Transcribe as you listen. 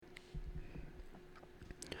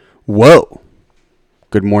Whoa.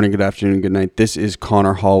 Good morning, good afternoon, good night. This is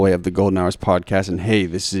Connor Hallway of the Golden Hours Podcast, and hey,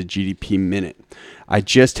 this is a GDP Minute. I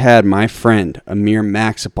just had my friend Amir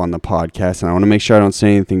Maxx up on the podcast, and I want to make sure I don't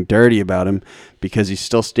say anything dirty about him because he's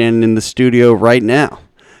still standing in the studio right now,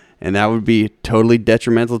 and that would be totally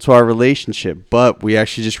detrimental to our relationship. But we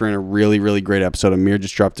actually just ran a really great episode. Amir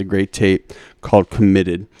just dropped a great tape called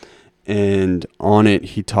Committed, and on it,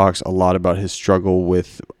 he talks a lot about his struggle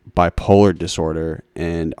with bipolar disorder,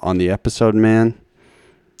 and on the episode, man,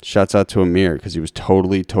 shouts out to Amir because he was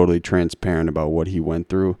totally transparent about what he went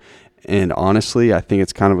through. And honestly, I think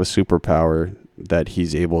it's kind of a superpower that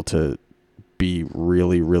he's able to be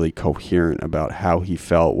really coherent about how he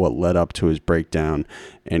felt, what led up to his breakdown,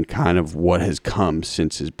 and kind of what has come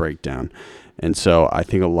since his breakdown. And so I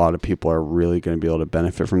think a lot of people are really going to be able to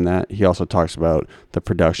benefit from that. He also talks about the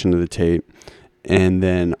production of the tape and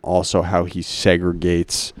then also how he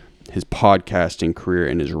segregates his podcasting career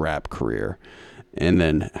and his rap career, and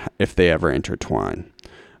then if they ever intertwine.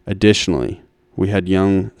 Additionally, we had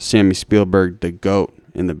young Sammy Spielberg, the GOAT,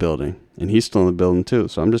 in the building, and he's still in the building too,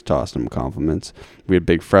 so I'm just tossing him compliments. We had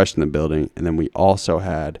Big Fresh in the building, and then we also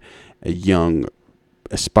had a young,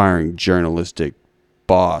 aspiring journalistic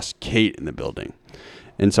boss, Kate, in the building.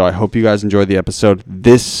 And so I hope you guys enjoyed the episode.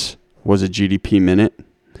 This was a GDP Minute,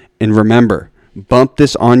 and remember, bump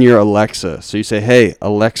this on your Alexa. So you say, hey,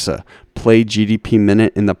 Alexa, play GDP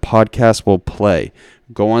Minute, and the podcast will play.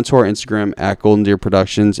 Go onto our Instagram at Golden Deer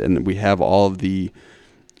Productions, and we have all the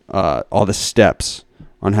steps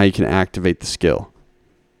on how you can activate the skill.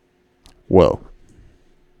 Whoa.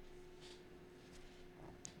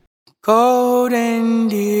 Golden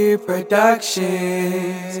Deer Productions.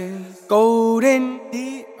 Golden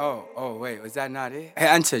Deer. Oh, wait, was that not it? Hey,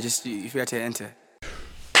 enter. Just you forgot to enter.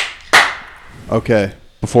 Okay,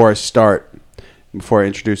 before I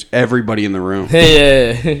introduce everybody in the room.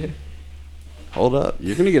 Hey. Hold up.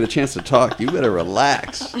 You're going to get a chance to talk. You better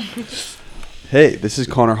relax. Hey, this is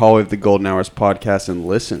Connor Hallway of the Golden Hours Podcast, and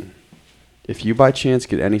listen, if you by chance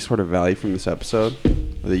get any sort of value from this episode,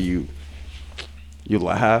 whether you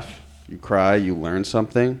laugh, you cry, you learn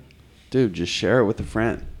something, dude, just share it with a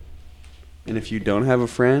friend. And if you don't have a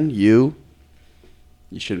friend, you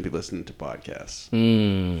shouldn't be listening to podcasts.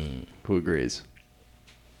 Who agrees?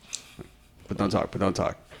 But don't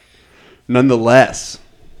talk. Nonetheless,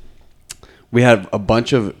 we have a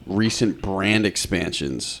bunch of recent brand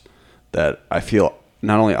expansions that I feel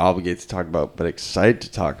not only obligated to talk about, but excited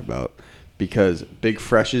to talk about, because Big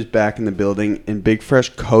Fresh is back in the building, and Big Fresh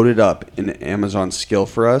coded up an Amazon skill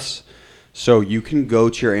for us. So you can go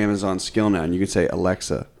to your Amazon skill now, and you can say,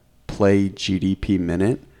 Alexa, play GDP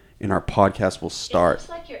Minute, and our podcast will start. It looks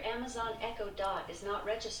like your Amazon Echo Dot is not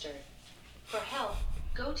registered. For help,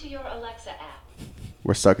 go to your Alexa app.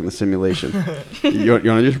 We're stuck in the simulation. You want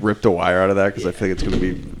to just rip the wire out of that? Because I feel like it's going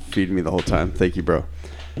to be feeding me the whole time. Thank you, bro.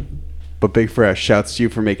 But Big Fresh, shouts to you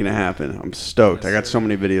for making it happen. I'm stoked. I got so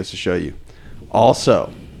many videos to show you.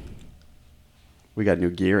 Also, we got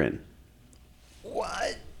new gear in.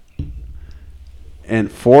 What?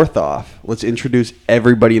 And fourth off, let's introduce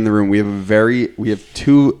everybody in the room. We have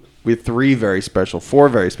four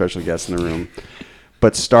very special guests in the room.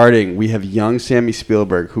 But starting, we have young Sammy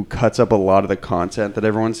Spielberg, who cuts up a lot of the content that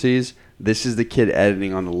everyone sees. This is the kid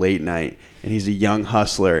editing on the late night, and he's a young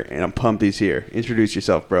hustler, and I'm pumped he's here. Introduce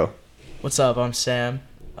yourself, bro. What's up? I'm Sam.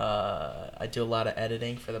 I do a lot of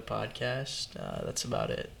editing for the podcast. That's about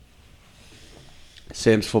it.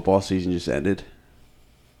 Sam's football season just ended.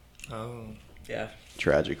 Oh, yeah.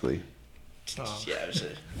 Tragically. Oh. Yeah, it was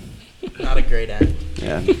not a great end.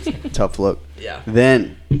 Yeah, tough look. Yeah.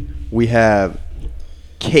 Then we have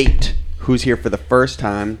Kate, who's here for the first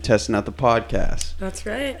time testing out the podcast. That's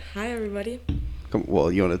right. Hi, everybody.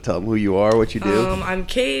 Well, you want to tell them who you are, what you do? I'm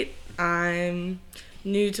Kate. I'm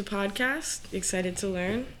new to podcast, excited to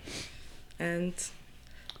learn, and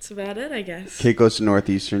that's about it, I guess. Kate goes to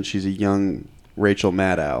Northeastern. She's a young Rachel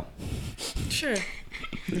Maddow. Sure.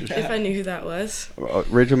 If I knew who that was.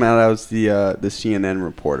 Rachel Maddow is the CNN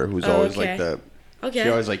reporter who's always okay. She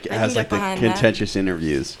always has the contentious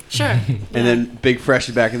interviews. Sure. And then Big Fresh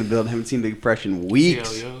is back in the building. Haven't seen Big Fresh in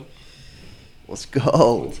weeks. Yo. Let's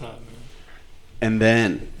go. What's up, man? And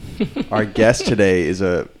then our guest today is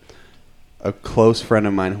a close friend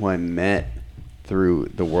of mine who I met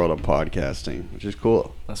through the world of podcasting, which is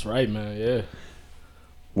cool. That's right, man. Yeah.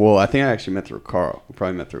 Well, I think I actually met through Carl. We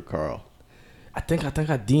probably met through Carl. I think I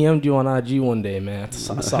DM'd you on IG one day, man.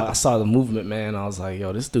 I saw the movement, man. I was like,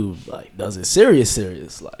 yo, this dude does it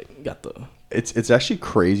serious. Like, got the. It's actually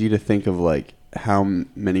crazy to think of how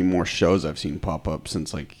many more shows I've seen pop up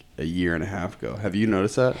since a year and a half ago. Have you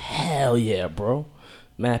noticed that? Hell yeah, bro.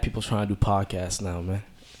 mad people trying to do podcasts now, man.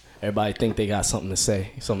 Everybody think they got something to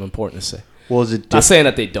say, something important to say. Well, is it Not saying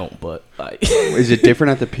that they don't, but like, is it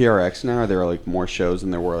different at the PRX now? Are there like more shows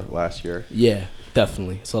than there were last year? yeah,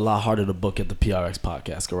 definitely. It's a lot harder to book at the PRX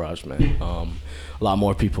Podcast Garage, man. A lot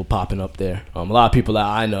more people popping up there. A lot of people that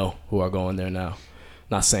I know who are going there now.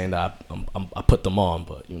 Not saying that I put them on,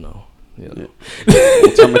 but you know. Well,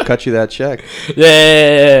 tell them to cut you that check.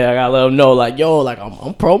 Yeah, I gotta let them know, like, yo, like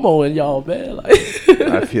I'm promoting y'all, man. Like,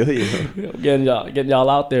 I feel you. getting y'all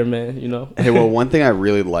out there, man. You know. Hey, well, one thing I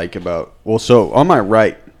really like about so on my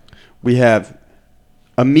right, we have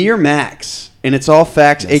Amir Maxx, and it's all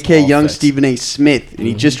facts, Yes, aka all Young facts. Stephen A. Smith, and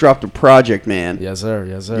he just dropped a project, man. Yes, sir.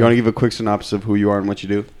 Yes, sir. You want to give a quick synopsis of who you are and what you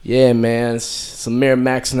do? Yeah, man. It's Amir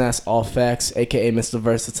Maxx, and that's all facts, aka Mr.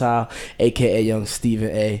 Versatile, aka Young Stephen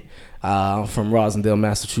A. I'm from Rosendale,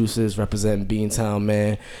 Massachusetts, representing Beantown,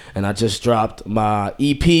 man. And I just dropped my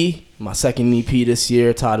EP, my second EP this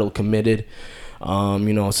year, titled Committed. You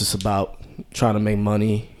know, it's just about trying to make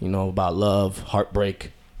money, you know, about love,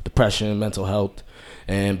 heartbreak, depression, mental health,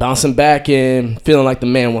 and bouncing back and feeling like the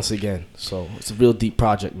man once again. So it's a real deep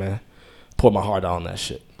project, man. Pour my heart out on that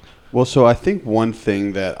shit. Well, so I think one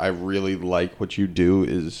thing that I really like what you do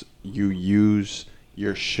is you use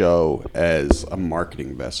your show as a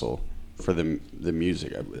marketing vessel for the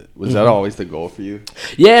music. Was that always the goal for you?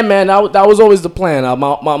 Yeah, man, that was always the plan.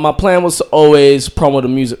 My plan was to always promote the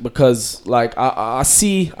music because, like, I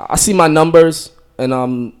see my numbers,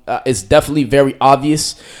 and it's definitely very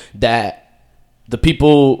obvious that the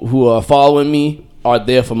people who are following me are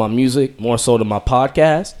there for my music more so than my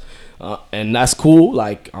podcast, and that's cool.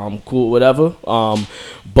 Like, I'm cool, whatever.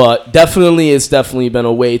 But it's definitely been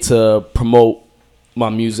a way to promote my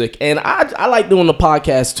music, and I like doing the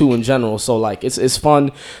podcast too in general. So like it's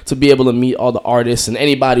fun to be able to meet all the artists and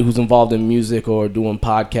anybody who's involved in music or doing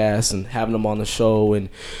podcasts and having them on the show, and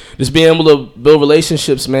just being able to build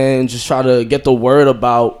relationships, man, and just try to get the word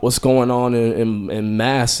about what's going on in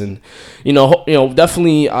Mass. And you know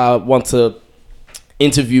definitely I want to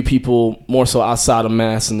interview people more so outside of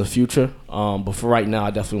Mass in the future, but for right now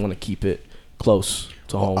I definitely want to keep it close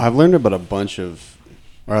to home. I've learned about a bunch of,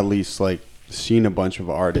 or at least like seen a bunch of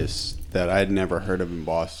artists that I'd never heard of in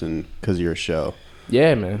Boston because of your show.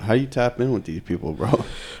 Yeah, man. How do you tap in with these people, bro?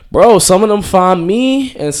 Bro, some of them find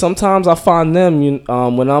me, and sometimes I find them.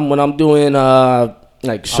 When I'm doing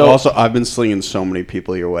like shows. I've been slinging so many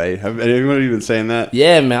people your way. Have anyone even saying that?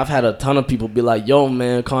 Yeah, man. I've had a ton of people be like, "Yo,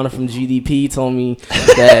 man, Connor from GDP told me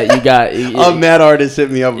that you got." I'm mad artists hit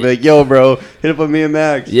me up and be like, "Yo, bro, hit up with me and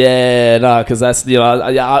Max." Yeah, nah, because that's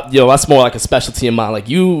that's more like a specialty of mine. Like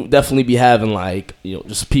you definitely be having like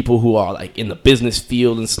just people who are like in the business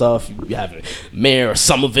field and stuff. You be having Mayor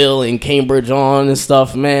Somerville and Cambridge on and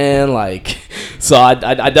stuff, man. Like, so I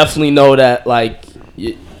definitely know that like.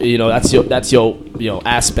 That's your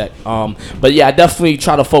aspect. But yeah, I definitely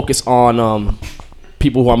try to focus on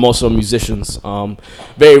people who are most of musicians.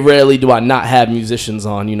 Very rarely do I not have musicians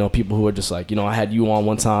on. People who are just like I had you on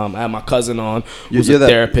one time. I had my cousin on, who's a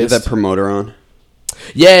therapist. You had that promoter on.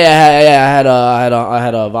 Yeah. I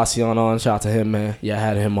had Vacion on. Shout out to him, man. Yeah, I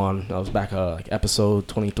had him on. I was back like episode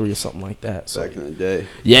 23 or something like that. So. Back in the day.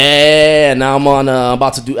 Yeah. Now I'm on.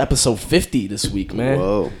 About to do episode 50 this week, man.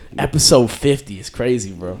 Whoa. Episode 50 is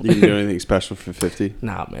crazy, bro. You can do anything special for 50?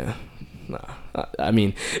 Nah, man. Nah. I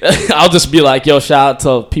mean, I'll just be like, yo, shout out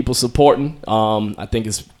to people supporting. I think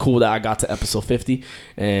it's cool that I got to episode 50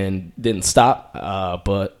 and didn't stop.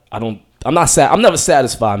 But I'm not sad. I'm never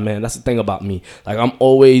satisfied, man. That's the thing about me. Like I'm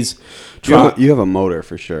always trying. You have a motor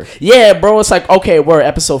for sure. Yeah, bro. It's like okay, we're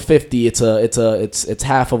episode 50. It's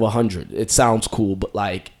half of 100. It sounds cool, but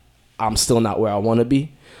like I'm still not where I want to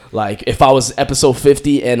be. Like if I was episode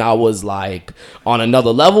 50 and I was like on another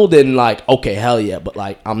level, then like okay, hell yeah. But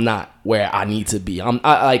like I'm not where I need to be.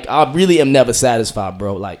 I really am never satisfied,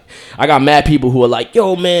 bro. Like I got mad people who are like,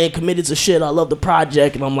 yo man, committed to shit. I love the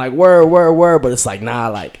project, and I'm like, word. But it's like nah,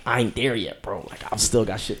 like I ain't there yet, bro. Like I've still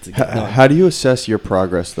got shit to get done. How do you assess your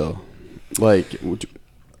progress though? Like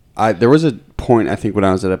there was a point I think when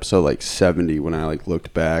I was at episode like 70 when I like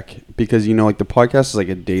looked back, because like the podcast is like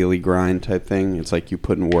a daily grind type thing. It's like you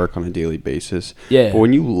put in work on a daily basis. Yeah. But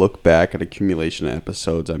when you look back at accumulation of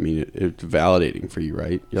episodes, I mean it's validating for you,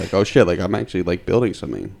 right? You're like, oh shit, like I'm actually like building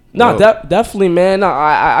something. No, definitely, man. No,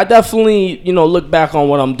 I definitely look back on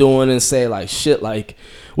what I'm doing and say like shit, like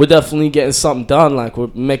we're definitely getting something done. Like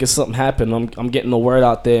we're making something happen. I'm getting the word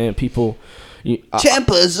out there and people.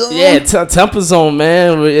 Temper Zone. Yeah, Temper Zone,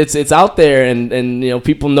 man. It's out there, and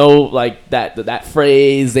people know like that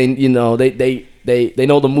phrase. They they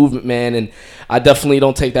know the movement, man, and I definitely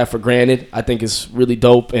don't take that for granted. I think it's really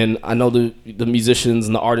dope, and I know the musicians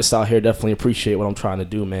and the artists out here definitely appreciate what I'm trying to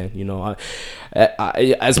do, man. You know,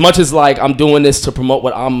 I as much as like I'm doing this to promote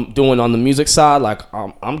what I'm doing on the music side, like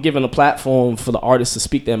I'm giving a platform for the artists to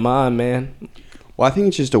speak their mind, man. Well, I think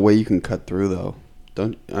it's just a way you can cut through, though.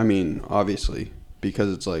 Obviously,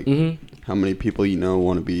 because it's like how many people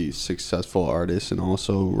want to be successful artists and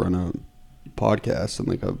also run a podcast, and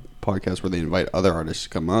like a podcast where they invite other artists to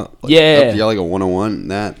come up. Like, you got like a 101 in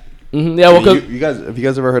that. Yeah, well, have you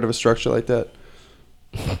guys ever heard of a structure like that?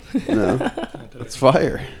 No, that's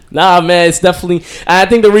fire. Nah, man, it's definitely. I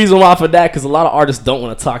think the reason why for that, because a lot of artists don't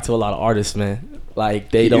want to talk to a lot of artists, man.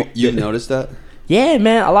 Like they don't. You noticed that? Yeah,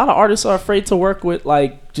 man. A lot of artists are afraid to work with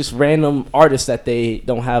like just random artists that they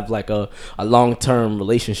don't have like a long-term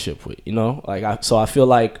relationship with. You know, like I feel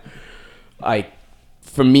like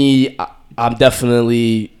for me, I'm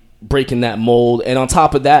definitely breaking that mold. And on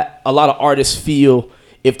top of that, a lot of artists feel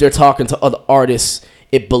if they're talking to other artists,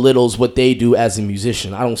 it belittles what they do as a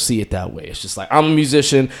musician. I don't see it that way. It's just like, I'm a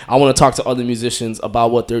musician. I want to talk to other musicians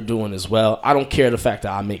about what they're doing as well. I don't care the fact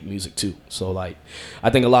that I make music too. So like, I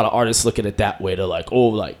think a lot of artists look at it that way. They're like, oh,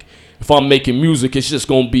 like if I'm making music, it's just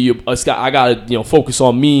gonna be I gotta focus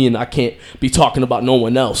on me, and I can't be talking about no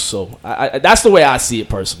one else. So that's the way I see it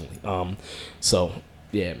personally. So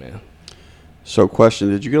yeah, man. So question: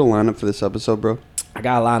 did you get a lineup for this episode, bro? I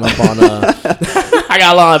got a lineup on. I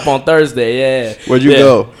got a lineup on Thursday. Yeah. Where'd you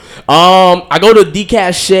go? I go to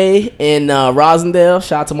DCache in Rosendale.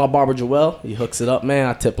 Shout out to my barber Joel. He hooks it up, man.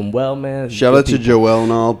 I tip him well, man. Shout out to Joel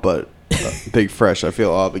and all, but Big Fresh, I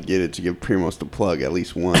feel obligated to give Primos the plug at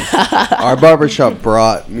least once. Our barbershop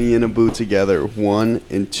brought me and Abu together. 1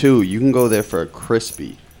 and 2. You can go there for a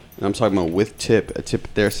crispy, and I'm talking about with tip. A tip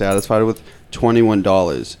they're satisfied with,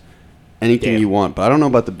 $21. Anything you want, but I don't know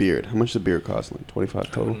about the beard. How much does the beard cost? Like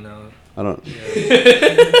 $25 total? I don't.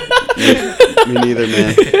 Me neither,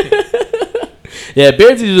 man. Yeah,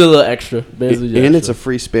 beards usually a little extra. And it's a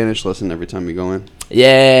free Spanish lesson every time you go in.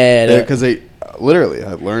 Yeah, because they literally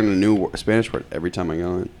I learn a new Spanish word every time I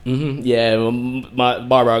go in. Yeah, my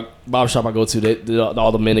barbershop I go to, they're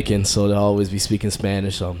all Dominicans, so they'll always be speaking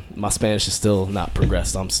Spanish. My Spanish is still not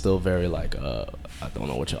progressed. I'm still very like I don't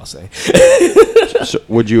know what y'all say. So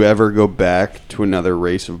would you ever go back to another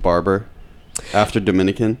race of barber after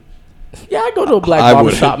Dominican? Yeah, I go to a black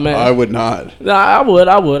barbershop, man. I would not. Nah, I would.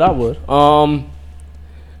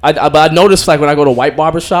 But I noticed like when I go to white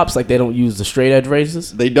barbershops, like they don't use the straight edge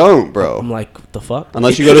razors. They don't, bro. I'm like, what the fuck?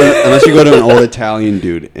 Unless you go to an old Italian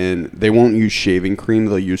dude, and they won't use shaving cream.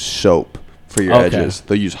 They'll use soap for your edges.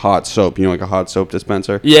 They'll use hot soap. You know, like a hot soap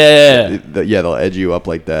dispenser. Yeah. They'll edge you up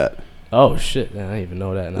like that. Oh shit! Man, I didn't even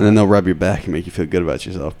know that. And then they'll rub your back and make you feel good about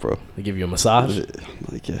yourself, bro. They give you a massage.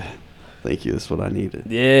 Like, yeah, thank you. That's what I needed.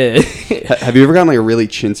 Yeah. Have you ever gotten like a really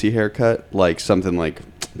chintzy haircut? Like something like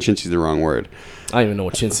chintzy's the wrong word. I don't even know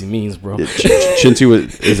what chintzy means, bro. Yeah,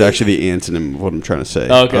 chintzy is actually the antonym of what I'm trying to say.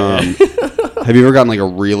 Okay. Have you ever gotten like a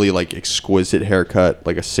really like exquisite haircut,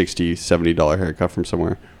 like a $60, $70 haircut from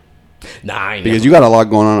somewhere? Nah, because you got a lot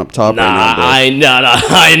going on up top. Nah, right now,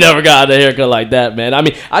 I ain't never got a haircut like that, man. I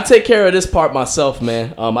mean, I take care of this part myself,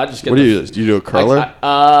 man. I just get. What do you do? Do you do a curler?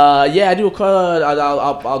 Yeah, I do a curler.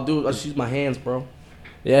 I'll just use my hands, bro.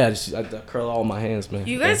 Yeah, I curl all my hands, man.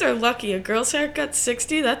 You guys are lucky. A girl's haircut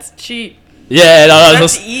 $60. That's cheap. Yeah,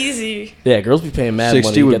 that's easy. Yeah, girls be paying mad money.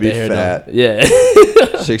 60 would be fat. Done. Yeah,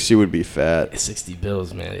 60 would be fat. 60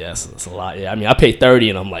 bills, man. Yeah, that's a lot. Yeah, I mean, I pay 30,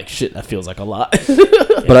 and I'm like, shit, that feels like a lot.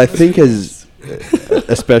 But I think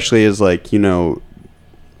especially as like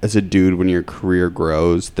as a dude, when your career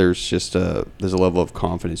grows, there's a level of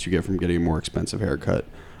confidence you get from getting a more expensive haircut.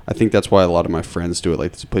 I think that's why a lot of my friends do it.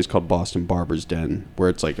 Like there's a place called Boston Barber's Den where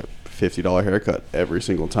it's like a $50 haircut every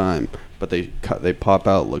single time, but they pop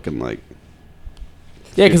out looking like.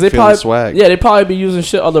 Yeah, because they probably be using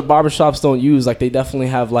shit other barbershops don't use. Like they definitely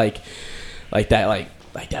have like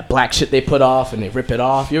that black shit they put off and they rip it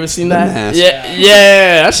off. You ever seen that?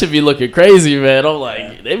 Yeah, that should be looking crazy, man. I'm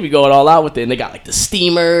like, they be going all out with it, and they got like the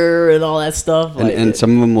steamer and all that stuff. And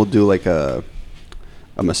some of them will do like a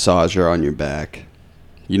massager on your back.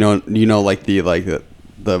 You know, like the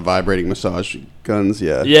vibrating massage guns,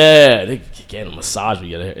 yeah. Yeah, they get a massage.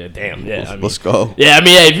 Damn, yeah. Let's go. Yeah, I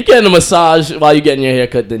mean, if you're getting a massage while you're getting your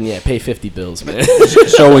haircut, then yeah, pay 50 bills, man.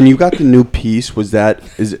 So when you got the new piece, is that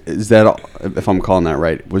if I'm calling that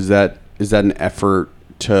right? Is that an effort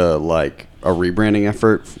to like a rebranding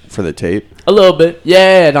effort for the tape? A little bit,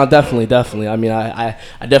 yeah. No, definitely. I mean, I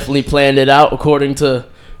definitely planned it out according to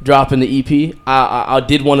dropping the EP. I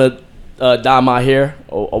did want to dye my hair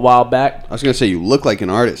a while back. I was gonna say you look like an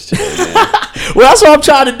artist today, man. Well, that's what I'm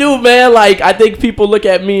trying to do, man. Like, I think people look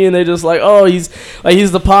at me and they're just like, oh, he's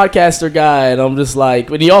the podcaster guy, and I'm just like,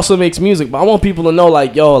 but he also makes music. But I want people to know,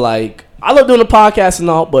 like, yo, like, I love doing the podcast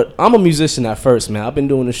and all, but I'm a musician at first, man. I've been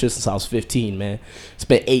doing this shit since I was 15, man. It's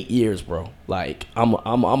been 8 years, bro. Like, I'm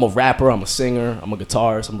a rapper, I'm a singer, I'm a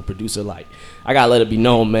guitarist, I'm a producer. Like, I gotta let it be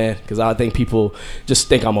known, man, because I think people just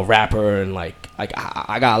think I'm a rapper, and like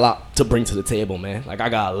I got a lot to bring to the table, man. Like, I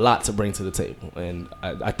got a lot to bring to the table, and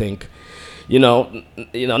I think, you know,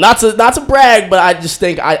 not to brag, but I just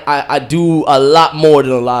think I do a lot more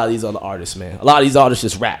than a lot of these other artists, man. A lot of these artists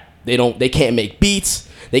just rap. They can't make beats.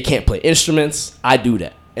 They can't play instruments. I do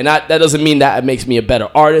that. And that doesn't mean that it makes me a better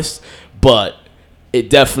artist, but it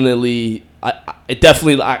definitely I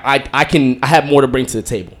have more to bring to the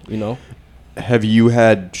table, you know? Have you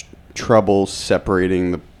had trouble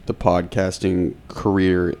separating the podcasting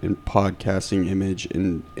career and podcasting image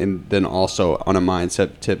and then also on a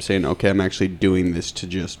mindset tip saying, okay, I'm actually doing this to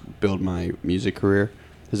just build my music career?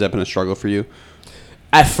 Has that been a struggle for you?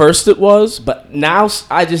 At first it was, but now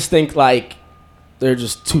I just think, like, they're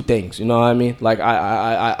just two things, you know what I mean? Like,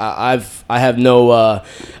 I have no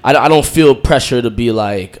I don't feel pressure to be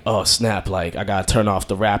like, oh snap, like I gotta turn off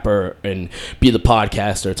the rapper and be the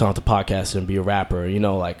podcaster, turn off the podcaster and be a rapper, you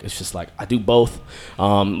know? Like, it's just like I do both.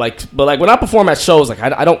 But like when I perform at shows, like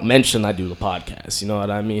I don't mention I do the podcast, you know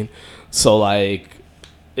what I mean? So like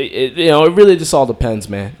it really just all depends,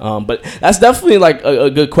 man. But that's definitely like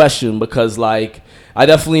a good question, because like I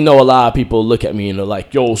definitely know a lot of people look at me and they're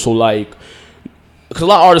like, yo, so like, because a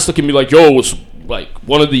lot of artists look at me like, yo, it's like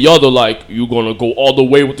one or the other. Like, you going to go all the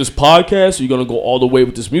way with this podcast, or you going to go all the way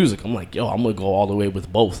with this music? I'm like, yo, I'm going to go all the way with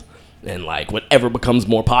both. And, like, whatever becomes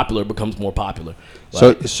more popular becomes more popular.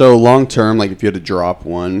 Like, so long term, like, if you had to drop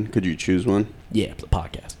one, could you choose one? Yeah, the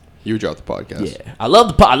podcast. You would drop the podcast? Yeah. I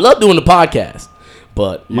love doing the podcast.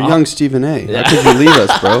 But you're young Stephen A. How could you leave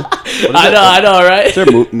us, bro? I know, right? Is there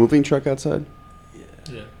a moving truck outside?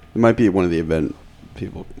 Yeah. It might be one of the event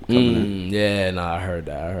people coming in. Yeah, no, I heard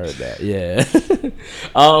that. Yeah.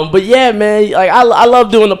 But yeah, man, like I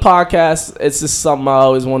love doing the podcast. It's just something I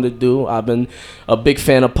always wanted to do. I've been a big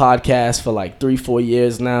fan of podcasts for like 3-4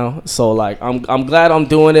 years now. So like I'm glad I'm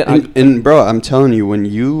doing it. And bro, I'm telling you,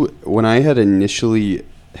 when I had initially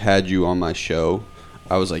had you on my show,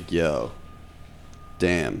 I was like, yo,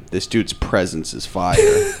 damn, this dude's presence is fire.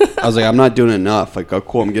 I was like, I'm not doing enough. Like, oh,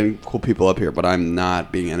 cool, I'm getting cool people up here, but I'm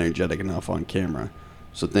not being energetic enough on camera.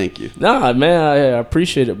 So thank you. Nah, man, I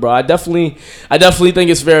appreciate it, bro. I definitely think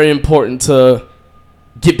it's very important to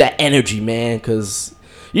give that energy, man, because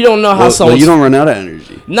you don't know how someone. You don't run out of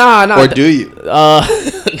energy. Nah. Or do you? I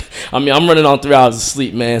mean, I'm running on 3 hours of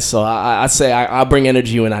sleep, man. So I say I bring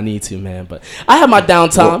energy when I need to, man. But I have my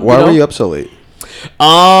downtime. Why were you up so late?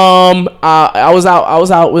 I was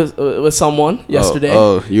out with someone yesterday.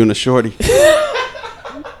 Oh, you and a shorty.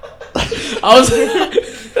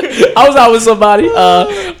 I was out with somebody,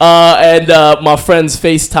 and my friends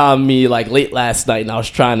FaceTimed me like late last night, and I was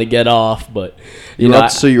trying to get off, but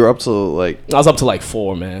so you were up to like? I was up to like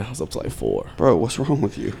 4, man. I was up to like 4. Bro, what's wrong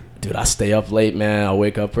with you? Dude, I stay up late, man. I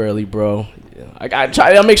wake up early, bro. Yeah,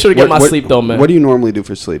 I make sure to get my sleep though, man. What do you normally do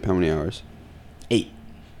for sleep? How many hours? 8.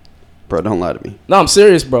 Bro, don't lie to me. No, I'm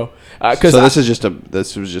serious, bro. So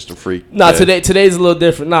this was just a freak. Nah, today's a little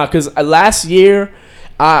different. Nah, because last year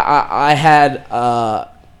I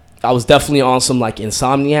was definitely on some like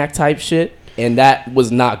insomniac type shit, and that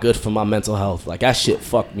was not good for my mental health. Like, that shit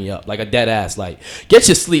fucked me up, like a dead ass. Like, get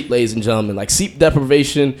your sleep, ladies and gentlemen. Like, sleep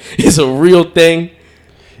deprivation is a real thing.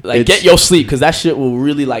 Like, get your sleep, because that shit will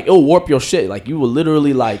really, like, it'll warp your shit. Like, you will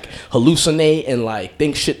literally, like, hallucinate and, like,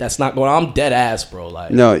 think shit that's not going on. I'm dead ass, bro. Like,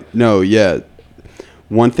 no, yeah.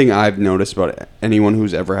 One thing I've noticed about anyone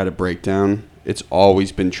who's ever had a breakdown, it's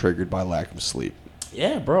always been triggered by lack of sleep.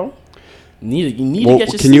 Yeah, bro. You need to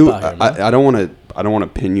get your sleep out here, man. I don't want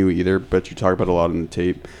to pin you either, but you talk about a lot on the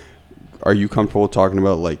tape. Are you comfortable talking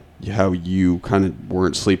about, like, how you kind of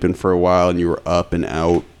weren't sleeping for a while and you were up and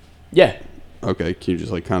out? Yeah. Okay, can you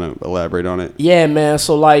just like kind of elaborate on it? Yeah, man.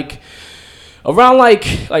 So like around like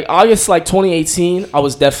August like 2018, it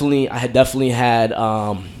was definitely like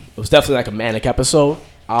a manic episode.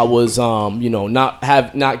 I was not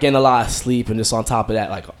getting a lot of sleep, and just on top of that,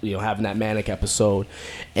 like, having that manic episode,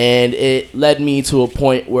 and it led me to a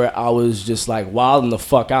point where I was just like wilding the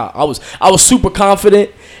fuck out. I was super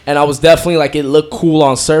confident, and I was definitely like, it looked cool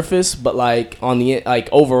on surface, but like on the like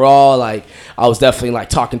overall, like I was definitely like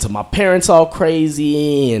talking to my parents all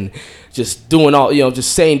crazy and just doing all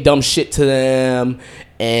just saying dumb shit to them,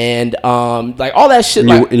 and like all that shit.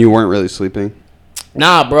 And you weren't really sleeping?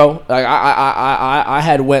 Nah, bro. Like I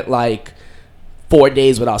had went like 4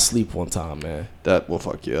 days without sleep one time, man. That will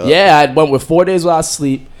fuck you up. Yeah, I went with 4 days without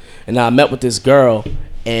sleep, and I met with this girl,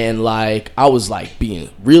 and like I was like being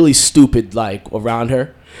really stupid like around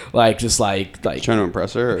her. Like just like trying to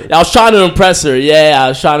impress her. I was trying to impress her. Yeah, I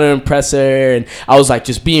was trying to impress her, and I was like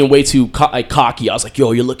just being way too cocky. I was like,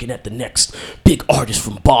 "Yo, you're looking at the next big artist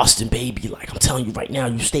from Boston, baby. Like I'm telling you right now,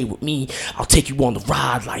 you stay with me. I'll take you on the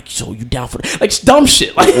ride. Like, so you down for like dumb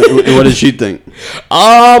shit." Like, what did she think?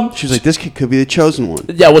 She was like, "This kid could be the chosen one."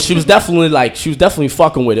 Yeah, well, she was definitely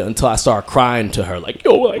fucking with it until I started crying to her, like,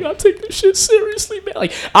 "Yo, I gotta take this shit seriously, man."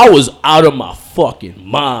 Like, I was out of my fucking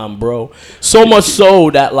mind, bro. So much so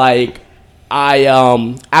that like I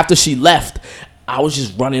after she left, I was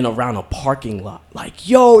just running around a parking lot like,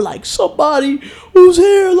 "Yo, like somebody who's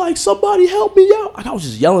here, like somebody help me out." Like I was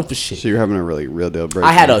just yelling for shit. So you're having a really real deal break.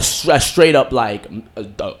 I had a straight up like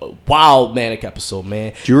a wild manic episode,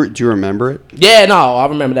 man. Do you remember it? Yeah, no, I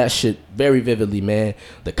remember that shit very vividly, man.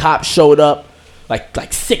 The cops showed up,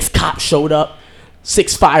 like 6 cops showed up.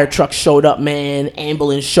 6 fire trucks showed up, man.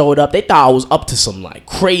 Ambulance showed up. They thought I was up to some like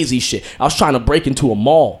crazy shit. I was trying to break into a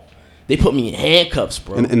mall. They put me in handcuffs,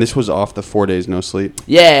 bro. And this was off the 4 days no sleep?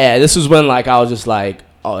 Yeah, this was when like I was just like,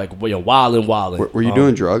 wildin'. Were you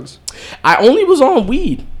doing drugs? I only was on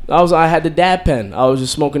weed. I had the dab pen. I was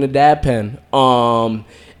just smoking the dab pen.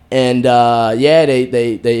 Yeah,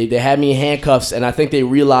 they had me in handcuffs, and I think they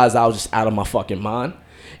realized I was just out of my fucking mind.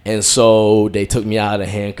 And so they took me out of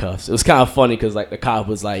the handcuffs. It was kind of funny because like the cop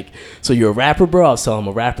was like, "So you're a rapper, bro?" I was telling him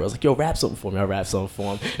I'm a rapper. I was like, "Yo, rap something for me." I rap something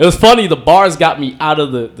for him. It was funny. The bars got me out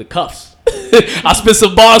of the cuffs. I spit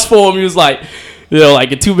some bars for him. He was like,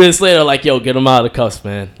 like 2 minutes later, like, "Yo, get him out of the cuffs,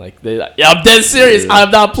 man." Like, I'm dead serious. Yeah. I'm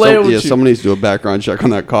not playing with you. Someone needs to do a background check on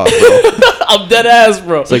that cop, bro. I'm dead ass,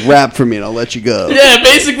 bro. It's like, rap for me and I'll let you go. Yeah,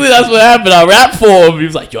 basically that's what happened. I rapped for him. He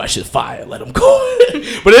was like, "Yo, I should fire. Let him go."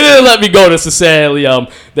 But they didn't let me go necessarily.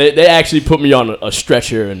 They actually put me on a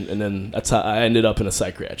stretcher, and then that's how I ended up in a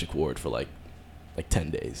psychiatric ward for like 10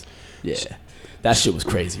 days. Yeah. That shit was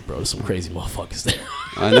crazy, bro. There's some crazy motherfuckers there.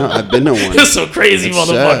 I know. I've been to one. There's some crazy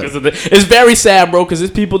motherfuckers in there. It's very sad, bro, because there's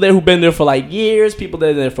people there who've been there for like years, people that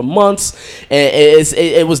are there for months. And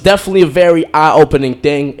it was definitely a very eye-opening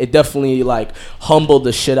thing. It definitely like humbled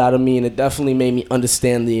the shit out of me, and it definitely made me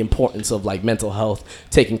understand the importance of like mental health,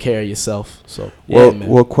 taking care of yourself. So, yeah, man.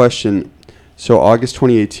 Well, question. So August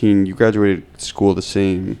 2018, you graduated school the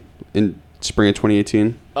same in spring of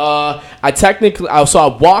 2018? I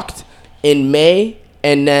walked in May,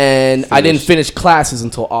 and then I didn't finish classes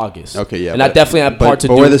until August. Okay, yeah. And I definitely had part to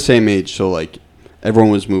do. But we're the same age, so like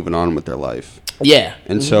everyone was moving on with their life. Yeah.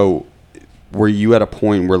 And so were you at a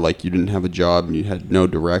point where like you didn't have a job and you had no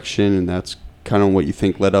direction, and that's kind of what you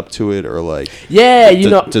think led up to it, or like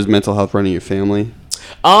does mental health run in your family?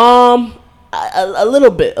 A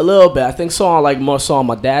little bit. I think more so on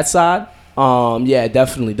my dad's side. Yeah,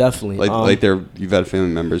 definitely. Like you've had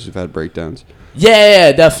family members who've had breakdowns.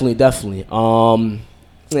 Yeah, definitely.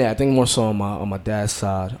 Yeah, I think more so on my dad's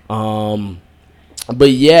side. But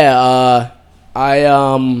yeah, I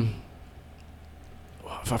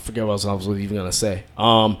forget what I was even gonna say.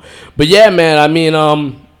 But yeah, man. I mean,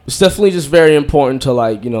 it's definitely just very important to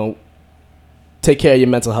like take care of your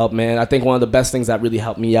mental health, man. I think one of the best things that really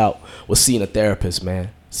helped me out was seeing a therapist,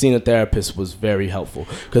 man. Seeing a therapist was very helpful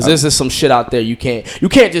because there's just some shit out there you can't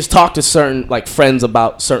just talk to certain like friends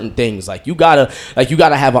about certain things. Like you gotta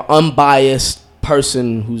have an unbiased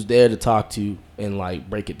person who's there to talk to and like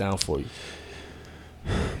break it down for you.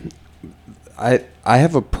 I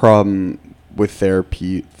have a problem with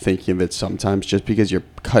therapy thinking of it sometimes just because you're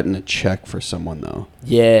cutting a check for someone though.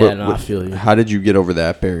 Yeah, I feel you. How did you get over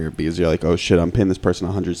that barrier? Because you're like, oh shit, I'm paying this person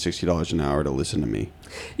 $160 an hour to listen to me.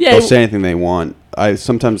 Yeah, they'll say anything they want. I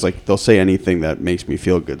sometimes like they'll say anything that makes me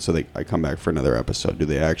feel good, so I come back for another episode. Do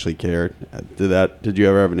they actually care? Did you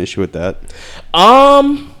ever have an issue with that?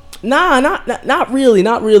 Nah, not really,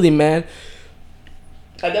 man.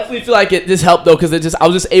 I definitely feel like it just helped though, because I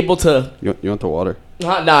was just able to. You want the water?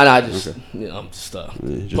 Nah, just okay. I'm just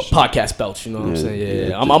podcast belch. You know what I'm saying?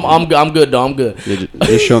 Yeah. I'm good though. I'm good. Yeah,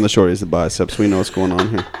 just showing the shorties the biceps. We know what's going on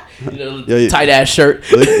here. Tight ass shirt.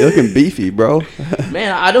 You're looking beefy, bro.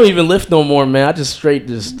 Man, I don't even lift no more, man. I just straight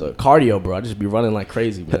cardio, bro. I just be running like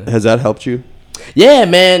crazy, man. Has that helped you? Yeah,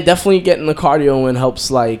 man. Definitely getting the cardio in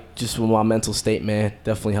helps, like just with my mental state, man.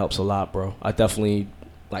 Definitely helps a lot, bro. I definitely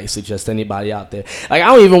suggest anybody out there. Like I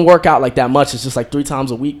don't even work out like that much. It's just like 3 times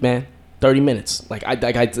a week, man. 30 minutes.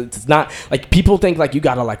 It's not like people think like you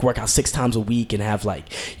gotta like work out 6 times a week and have like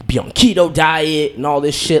be on keto diet and all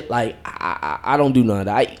this shit. Like I don't do none of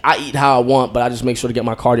that. I eat how I want, but I just make sure to get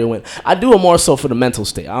my cardio in. I do it more so for the mental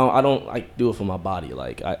state. I don't like do it for my body.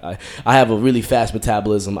 Like I have a really fast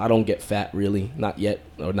metabolism. I don't get fat really, not yet,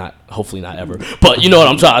 or not, hopefully not ever. But you know what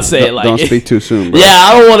I'm trying to say. Like, don't speak too soon, bro. Yeah,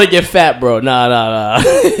 I don't want to get fat, bro. Nah.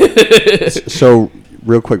 So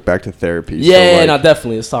real quick, back to therapy. Yeah, so, like, no,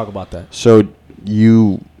 definitely. Let's talk about that. So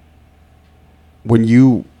when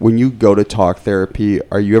you go to talk therapy,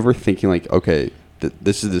 are you ever thinking like, okay,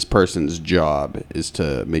 this is this person's job is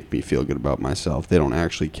to make me feel good about myself. They don't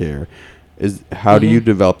actually care. How do you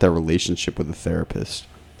develop that relationship with a therapist?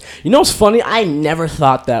 You know what's funny? I never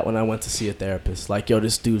thought that when I went to see a therapist. Like, yo,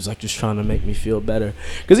 this dude's like just trying to make me feel better.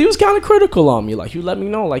 Because he was kind of critical on me. Like, he let me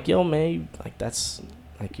know, like, yo, man, like that's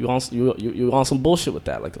like you on some bullshit with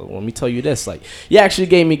that. Like, let me tell you this. Like, he actually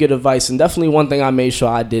gave me good advice. And definitely one thing I made sure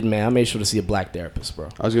I did, man, I made sure to see a black therapist, bro.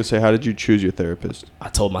 I was gonna say, how did you choose your therapist? I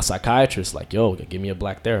told my psychiatrist, like, yo, give me a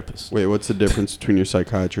black therapist. Wait, what's the difference between your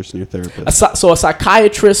psychiatrist and your therapist? So a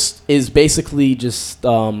psychiatrist is basically just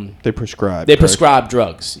they prescribe. They prescribe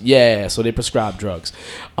drugs. Yeah, so they prescribe drugs.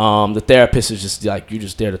 The therapist is just like, you're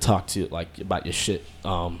just there to talk to like about your shit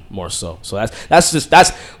more so. So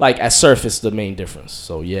that's like at surface the main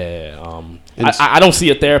difference. So yeah, I don't see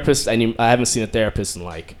a therapist. I haven't seen a therapist in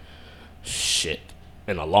like shit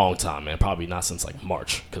in a long time, man. Probably not since like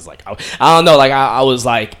March. Cause like I don't know. Like I was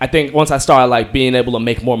like, I think once I started like being able to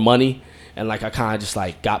make more money. And like I kind of just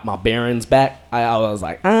like got my bearings back. I was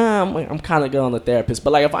like, I'm kind of good on the therapist.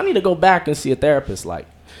 But like if I need to go back and see a therapist, like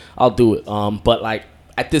I'll do it. But like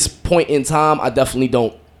at this point in time, I definitely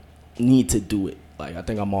don't need to do it. Like I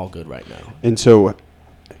think I'm all good right now. And so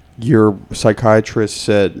your psychiatrist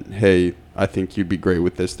said, hey, I think you'd be great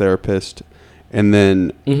with this therapist. And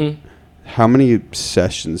then how many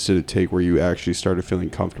sessions did it take where you actually started feeling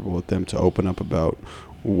comfortable with them to open up about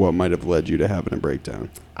what might have led you to having a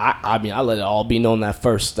breakdown? I mean, I let it all be known that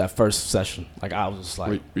first session. Like I was just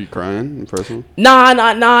like, were you crying in the first one? Nah.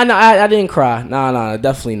 I didn't cry. Nah,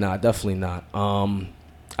 definitely not.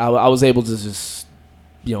 I was able to just,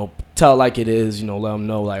 you know, tell like it is, you know, let them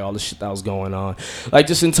know like all the shit that was going on. Like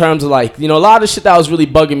just in terms of like, you know, a lot of shit that was really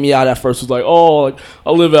bugging me out at first was like, oh, like, I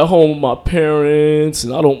live at home with my parents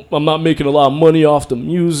and I'm not making a lot of money off the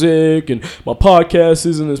music and my podcast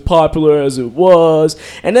isn't as popular as it was.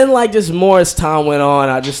 And then like just more as time went on,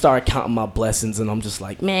 I just started counting my blessings and I'm just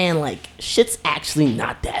like, man, like shit's actually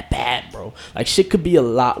not that bad, bro. Like shit could be a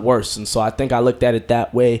lot worse. And so I think I looked at it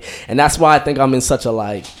that way. And that's why I think I'm in such a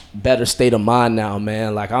like better state of mind now,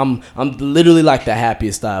 man. Like I'm literally like the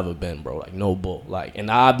happiest I ever been, bro. Like no bull. Like,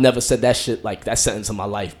 and I've never said that shit like that sentence in my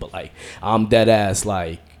life, but like I'm dead ass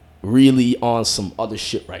like really on some other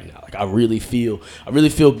shit right now. Like I really feel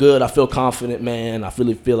good. I feel confident, man. I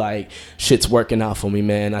really feel like shit's working out for me,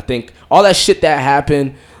 man. I think all that shit that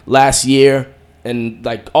happened last year and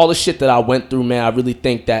like all the shit that I went through, man, I really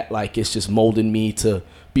think that like it's just molding me to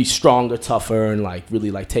be stronger, tougher, and like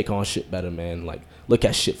really like take on shit better, man. Like look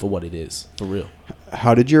at shit for what it is, for real.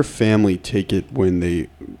 How did your family take it when they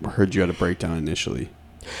heard you had a breakdown initially?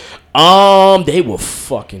 They were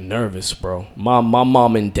fucking nervous, bro. My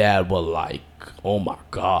mom and dad were like, oh my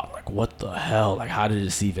God, like what the hell? Like how did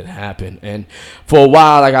this even happen? And for a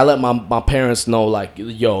while, like I let my parents know, like,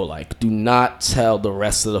 yo, like do not tell the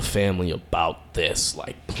rest of the family about this.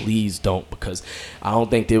 Like please don't, because I don't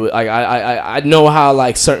think they would. Like I know how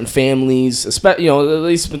like certain families, especially, you know, at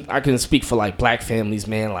least I can speak for like black families,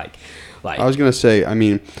 man. Like I was gonna say, I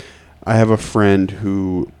mean, I have a friend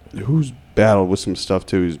who's battled with some stuff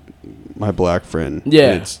too. He's my black friend.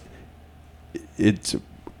 Yeah.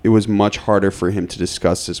 It was much harder for him to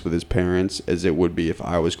discuss this with his parents as it would be if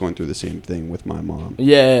I was going through the same thing with my mom.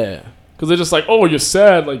 Yeah. Because they're just like, oh, you're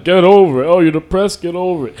sad, like, get over it. Oh, you're depressed, get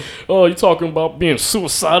over it. Oh, you're talking about being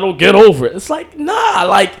suicidal, get over it. It's like, nah,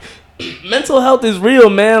 like, mental health is real,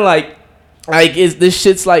 man. Like this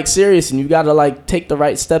shit's like serious, and you gotta like take the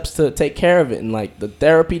right steps to take care of it. And like the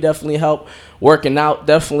therapy definitely helped, working out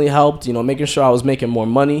definitely helped. You know, making sure I was making more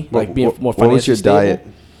money, like being more financially What was your stable. diet?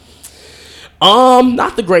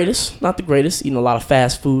 Not the greatest. Eating a lot of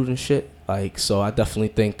fast food and shit. Like, so I definitely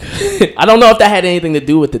think I don't know if that had anything to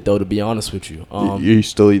do with it though. To be honest with you, you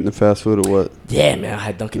still eating the fast food or what? Yeah, man, I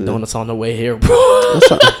had Dunkin' Donuts on the way here, bro.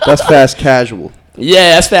 That's fast casual.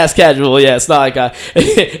 Yeah, that's fast casual. Yeah, it's not like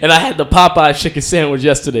and I had the Popeye chicken sandwich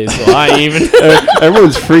yesterday, so I ain't even.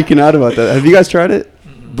 Everyone's freaking out about that. Have you guys tried it?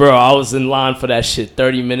 Bro, I was in line for that shit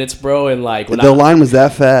 30 minutes, bro, and like The line was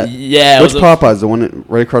that fat. Yeah. Which Popeyes? The one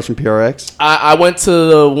right across from PRX? I went to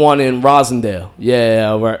the one in Rosendale.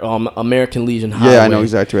 Yeah, where, American Legion Highway. Yeah, I know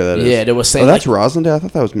exactly where that is. Yeah, they were saying. Oh, that's Rosendale. I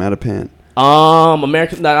thought that was Mattapan.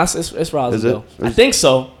 American. No, it's Rosendale. Is it? I think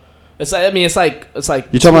so. It's like, I mean, it's like. You're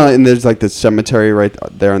talking about, and there's like the cemetery right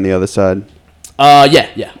there on the other side.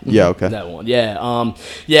 Yeah. Yeah, okay. That one. Yeah.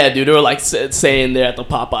 Yeah, dude. They were like saying there at the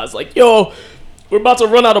Popeyes, like, yo, we're about to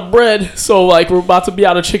run out of bread, so like we're about to be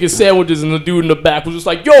out of chicken sandwiches, and the dude in the back was just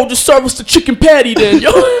like, yo, just serve us the chicken patty then,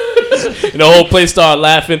 yo. And the whole place started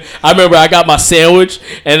laughing. I remember I got my sandwich,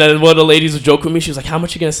 and then one of the ladies was joking with me. She was like, how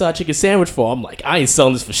much you gonna sell a chicken sandwich for? I'm like, I ain't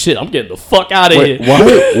selling this for shit. I'm getting the fuck out of here.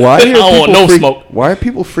 Why I don't want no smoke. Why are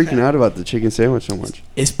people freaking out about the chicken sandwich so much?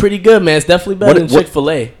 It's pretty good, man. It's definitely better than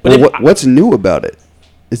Chick-fil-A. But what's new about it?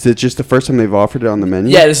 Is it just the first time they've offered it on the menu?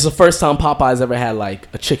 Yeah, this is the first time Popeyes ever had like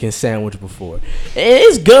a chicken sandwich before. It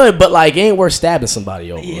is good, but like it ain't worth stabbing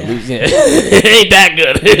somebody over. Yeah. It ain't that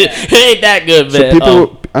good. It ain't that good, man.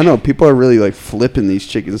 So I know people are really like flipping these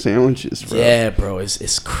chicken sandwiches, bro. Yeah, bro,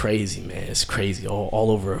 it's crazy, man. It's crazy all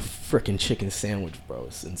over a freaking chicken sandwich, bro.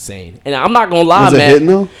 It's insane. And I'm not gonna lie, was man. Was it hitting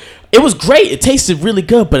though? It was great. It tasted really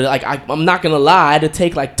good, but like I'm not gonna lie, I had to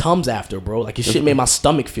take like Tums after, bro. Like, it shit made my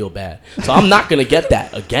stomach feel bad. So I'm not gonna get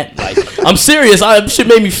that again. Like, I'm serious. Shit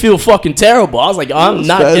made me feel fucking terrible. I was like, I'm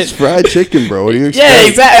not. It's fried chicken, bro. What do you expect? Yeah,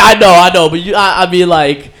 exactly. I know. But I mean,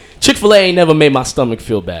 like, Chick-fil-A ain't never made my stomach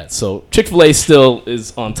feel bad. So Chick-fil-A still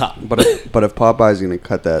is on top. But if Popeye's gonna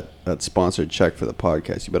cut that sponsored check for the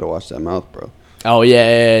podcast, you better watch that mouth, bro. Oh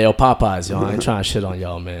yeah, yo, Popeyes, yo. I ain't trying to shit on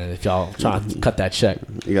y'all, man. If y'all trying to cut that check,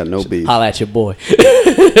 you got no beef. Holla at your boy.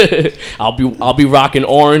 I'll be rocking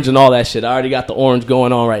orange and all that shit. I already got the orange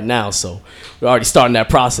going on right now, so we're already starting that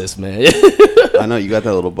process, man. I know you got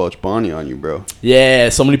that little Boch Bonnie on you, bro. Yeah,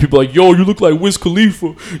 so many people are like, yo, you look like Wiz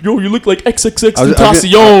Khalifa. Yo, you look like XXX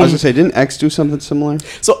Tentacion. I was gonna say, didn't X do something similar?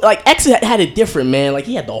 So like X had it different, man. Like,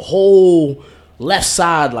 he had the whole left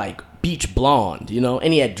side like beach blonde, you know,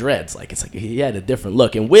 and he had dreads. Like, it's like he had a different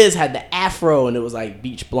look. And Wiz had the afro, and it was like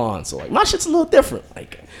beach blonde. So like my shit's a little different.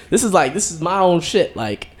 Like, this is my own shit.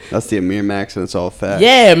 Like, that's the Amir Maxx, and it's all fat.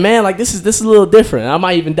 Yeah, man. Like, this is a little different. I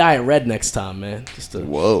might even dye it red next time, man. Just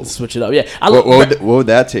to switch it up. Yeah. What would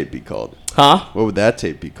that tape be called? Huh? What would that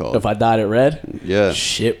tape be called? If I dyed it red? Yeah.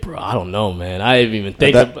 Shit, bro. I don't know, man. I ain't even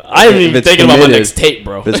thinking about my next tape,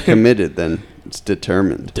 bro. If it's committed, then it's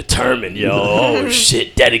determined. Determined, yo. Oh,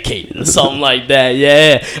 shit. Dedicated or something like that.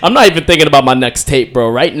 Yeah. I'm not even thinking about my next tape, bro.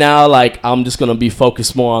 Right now, like, I'm just going to be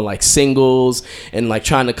focused more on, like, singles and, like,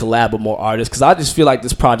 trying to collab with more artists. Because I just feel like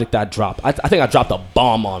this project I dropped, I think I dropped a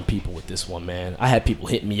bomb on people with this one, man. I had people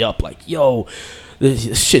hit me up like, yo,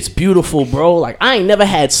 this shit's beautiful, bro. Like, I ain't never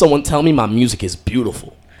had someone tell me my music is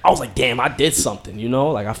beautiful. I was like, damn, I did something, you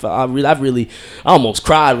know? Like, I almost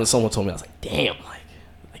cried when someone told me. I was like, damn,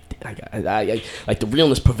 like the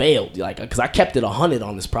realness prevailed, like, because I kept it 100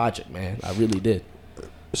 on this project, man. I really did.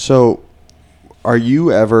 So, what do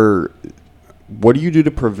you do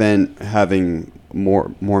to prevent having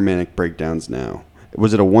more manic breakdowns now?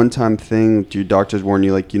 Was it a one-time thing? Do your doctors warn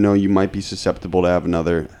you, like, you know, you might be susceptible to have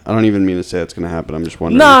another? I don't even mean to say it's going to happen. I'm just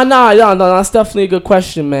wondering. No, that's definitely a good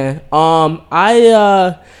question, man. You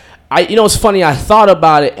know, it's funny. I thought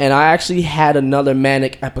about it, and I actually had another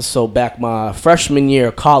manic episode back my freshman year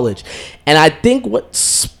of college. And I think what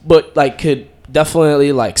could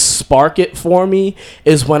definitely, like, spark it for me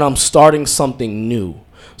is when I'm starting something new.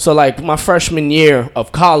 So, like, my freshman year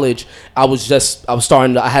of college, I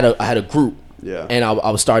had a group. Yeah. And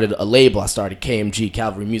I started a label. I started KMG,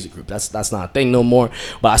 Cavalry Music Group. That's not a thing no more.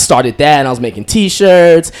 But I started that, and I was making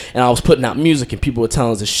T-shirts, and I was putting out music, and people were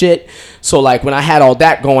telling us the shit. So, like, when I had all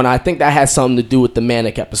that going, I think that had something to do with the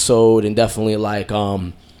manic episode, and definitely, like,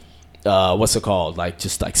 what's it called? Like,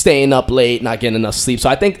 just like staying up late, not getting enough sleep. So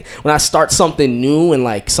I think when I start something new and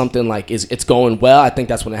like something like it's going well, I think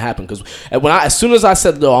that's when it happened. Because as soon as I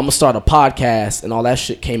said, "No, I'm gonna start a podcast," and all that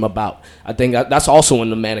shit came about, I think that's also when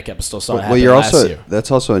the manic episode started happening last year. That's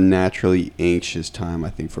also a naturally anxious time, I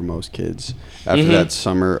think, for most kids after that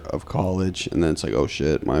summer of college, and then it's like, oh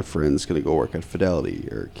shit, my friend's gonna go work at Fidelity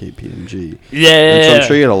or KPMG. Yeah. And so I'm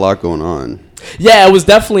sure you had a lot going on. Yeah, it was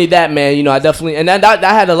definitely that, man. You know, that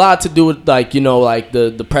had a lot to do with, like, you know, like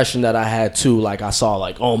the depression that I had too. Like, I saw,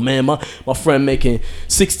 like, oh man, my friend making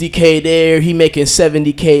 $60K there, he making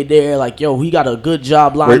 $70K there. Like, yo, he got a good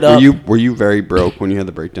job lined up. Were you very broke when you had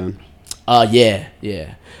the breakdown? Yeah.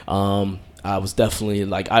 I was definitely,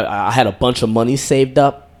 like, I had a bunch of money saved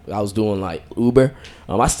up, I was doing like Uber.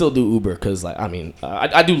 I still do Uber because like I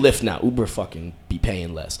do Lyft now. Uber fucking be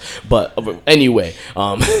paying less. But anyway,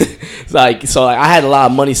 like I had a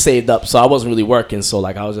lot of money saved up, so I wasn't really working. So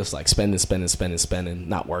like I was just like spending,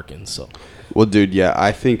 not working. So. Well, dude, yeah,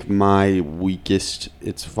 I think my weakest.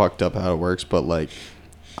 It's fucked up how it works, but like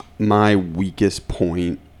my weakest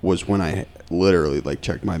point was when I literally like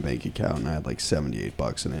checked my bank account and I had like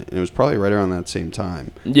 $78 in it, and it was probably right around that same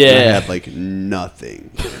time. Yeah, and I had like nothing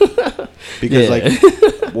because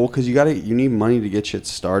because you need money to get shit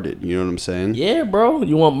started. You know what I'm saying? Yeah, bro.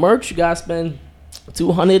 You want merch? You gotta spend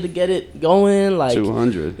 $200 to get it going. Like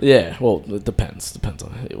 $200. Yeah. Well, it depends. Depends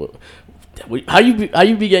on how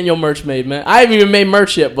you be getting your merch made, man. I haven't even made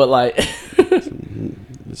merch yet, but like.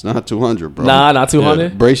 It's not 200, bro. Nah, not 200. Yeah,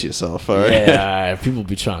 brace yourself, all right? Yeah, all right. People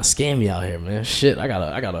be trying to scam me out here, man. Shit, I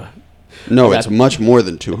gotta. No, it's much more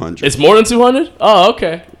than 200. It's more than 200? Oh,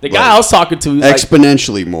 okay. The guy I was talking to, he's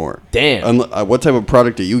exponentially more. Damn. What type of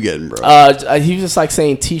product are you getting, bro? He was just like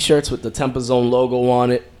saying T-shirts with the Tempa Zone logo on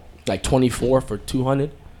it, like 24 for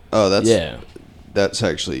 200. Oh, that's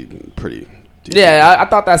actually pretty. Decent. Yeah, I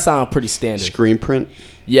thought that sounded pretty standard. Screen print.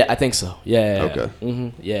 Yeah, I think so. Yeah. Okay.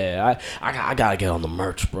 Mm-hmm. Yeah, I gotta get on the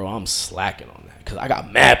merch, bro. I'm slacking on that because I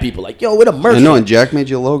got mad people like, yo, where the merch? I know, and Jack made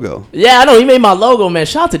your logo. Yeah, I know. He made my logo, man.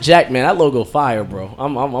 Shout out to Jack, man. That logo fire, bro.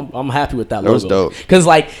 I'm happy with that logo. That was dope. Because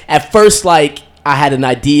like at first, like I had an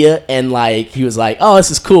idea, and like he was like, oh,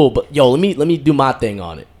 this is cool, but yo, let me do my thing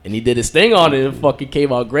on it. And he did his thing on it, and it fucking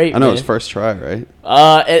came out great. I know, man. it was first try, right?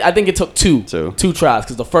 I think it took two tries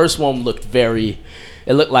because the first one looked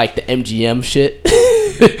it looked like the MGM shit.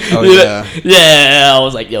 Oh yeah, yeah. I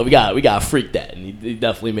was like, yo, we got freak that, and he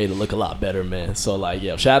definitely made it look a lot better, man. So like,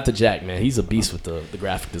 yo, shout out to Jack, man. He's a beast with the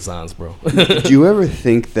graphic designs, bro. Do you ever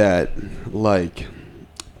think that like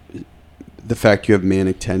the fact you have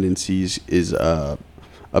manic tendencies is a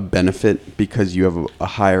benefit because you have a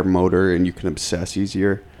higher motor and you can obsess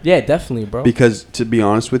easier? Yeah, definitely, bro. Because to be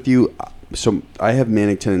honest with you, so I have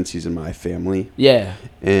manic tendencies in my family. Yeah.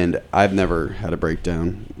 And I've never had a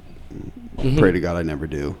breakdown. Mm-hmm. Pray to God I never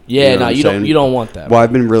do. Yeah, you don't want that. Well,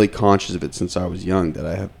 I've been really conscious of it since I was young, that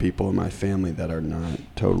I have people in my family that are not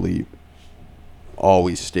totally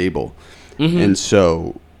always stable. Mm-hmm. And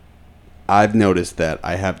so I've noticed that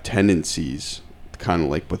I have tendencies kind of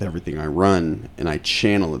like with everything I run, and I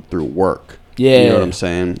channel it through work. Yeah. You know what I'm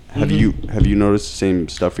saying? Mm-hmm. Have you noticed the same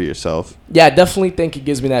stuff for yourself? Yeah, I definitely think it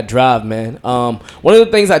gives me that drive, man. One of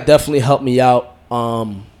the things that definitely helped me out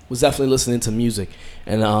was definitely listening to music.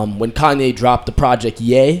 And when Kanye dropped the project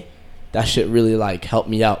Ye, that shit really like helped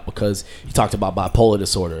me out because he talked about bipolar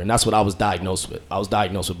disorder, and that's what I was diagnosed with. I was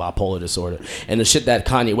diagnosed with bipolar disorder, and the shit that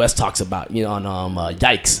Kanye West talks about, you know, on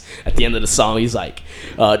Yikes, at the end of the song, he's like,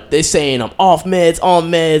 they're saying I'm off meds,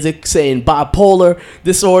 on meds. They're saying bipolar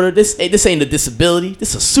disorder. This ain't a disability.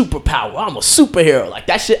 This is a superpower. I'm a superhero. Like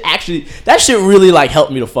that shit really like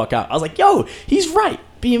helped me the fuck out. I was like, yo, he's right.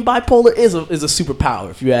 Being bipolar is a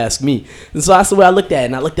superpower, if you ask me. And so that's the way I looked at it.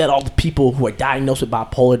 And I looked at all the people who are diagnosed with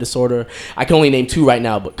bipolar disorder. I can only name two right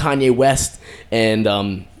now, but Kanye West and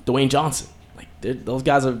Dwayne Johnson. Like those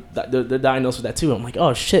guys they're diagnosed with that too. I'm like,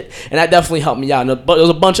 oh shit. And that definitely helped me out. But there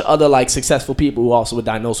was a bunch of other like successful people who also were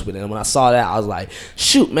diagnosed with it. And when I saw that, I was like,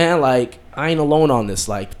 shoot, man, like I ain't alone on this.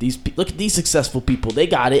 Like look at these successful people. They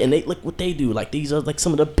got it, and they look what they do. Like these are like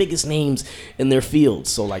some of the biggest names in their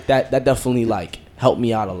fields. So like that definitely like helped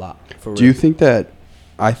me out a lot. For Do you think that?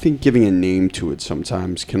 I think giving a name to it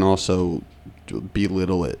sometimes can also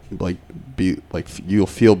belittle it. You'll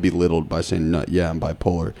feel belittled by saying, "No, yeah, I'm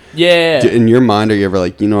bipolar." Yeah. In your mind, are you ever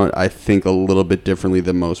like, you know what? I think a little bit differently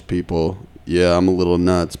than most people. Yeah, I'm a little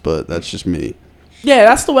nuts, but that's just me. Yeah,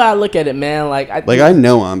 that's the way I look at it, man. I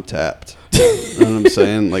know I'm tapped. You know what I'm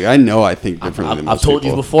saying? Like, I know I think differently than most I've told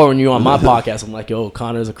people. you before when you were on my podcast, I'm like, yo,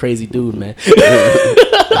 Connor's a crazy dude, man.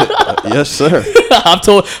 Yes, sir. I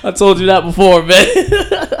told you that before,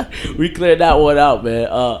 man. We cleared that one out, man.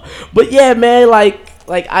 But yeah, man, like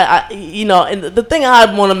I you know, and the thing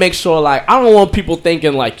I want to make sure, like, I don't want people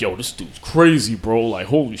thinking like, yo, this dude's crazy, bro. Like,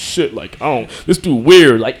 holy shit, like, this dude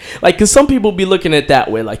weird. Like, cause some people be looking at it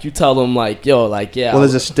that way. Like, you tell them like, yo, like, yeah. Well,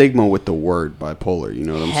 there's a stigma with the word bipolar. You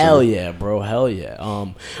know what I'm saying? Hell yeah, bro. Hell yeah.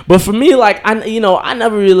 But for me, like, I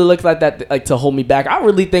never really looked like that, like, to hold me back. I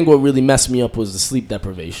really think what really messed me up was the sleep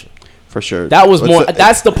deprivation. For sure. That was more.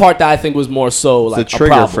 That's the part that I think was more so like it's a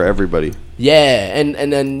trigger for everybody. Yeah,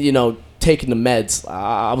 and then taking the meds.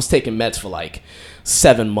 I was taking meds for like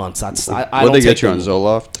 7 months. I What they get you on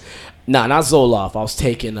Zoloft? Nah, not Zoloft. I was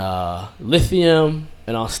taking lithium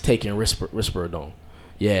and I was taking risperidone.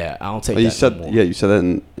 Yeah, I don't take You that said no more. you said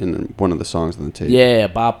that in one of the songs on the tape. Yeah,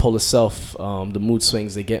 bipolar self, the mood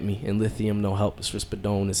swings they get me. In lithium, no help. This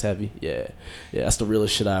risperidone is heavy. Yeah, that's the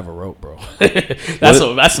realest shit I ever wrote, bro.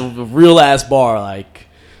 that's a real ass bar. Like,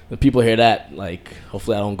 when people hear that, like,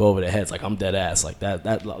 hopefully I don't go over their heads. Like, I'm dead ass. Like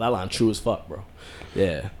that line true as fuck, bro.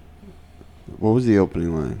 Yeah. What was the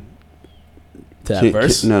opening line? To that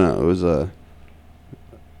verse? No, it was I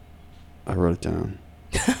wrote it down.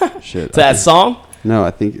 Shit. To that song? No,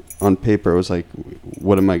 I think on paper it was like,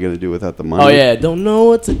 what am I gonna do without the money? Oh yeah, don't know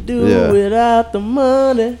what to do without the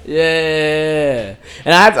money. Yeah,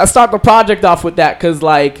 and I start the project off with that because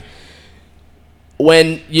like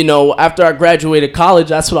when after I graduated college,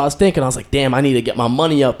 that's what I was thinking. I was like, damn, I need to get my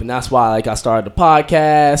money up, and that's why like I started the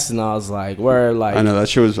podcast, and I was like, where like I know that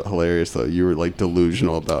shit was hilarious though. You were like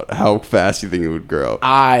delusional about how fast you think it would grow.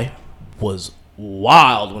 I was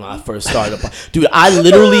wild when I first started. Dude, I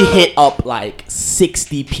literally hit up like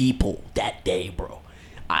 60 people that day, bro.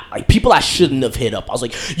 Like people I shouldn't have hit up. I was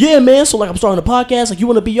like, yeah, man. So like, I'm starting a podcast. Like, you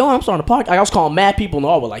want to be on? I'm starting a podcast. Like, I was calling mad people, and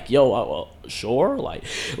all were like, yo, sure. Like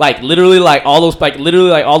literally, like all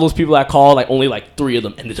those people I called, like only like 3 of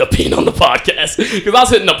them ended up being on the podcast. Because I was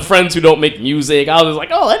hitting up friends who don't make music. I was just like,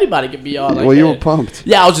 oh, anybody can be on. Like, well, you were pumped.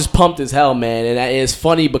 Yeah, I was just pumped as hell, man. And it's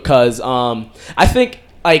funny because I think.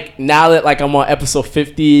 Like, now that, like, I'm on episode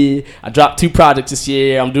 50, I dropped 2 projects this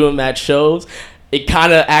year, I'm doing mad shows, it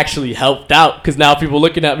kind of actually helped out, because now people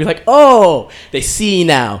looking at me like, oh, they see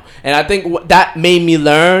now. And I think that made me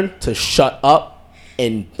learn to shut up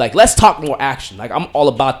and, like, let's talk more action. Like, I'm all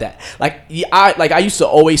about that. Like, I used to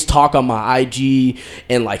always talk on my IG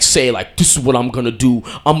and, like, say, like, this is what I'm going to do.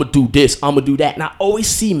 I'm going to do this. I'm going to do that. And I always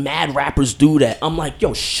see mad rappers do that. I'm like,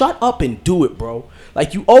 yo, shut up and do it, bro.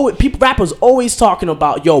 Like, rappers always talking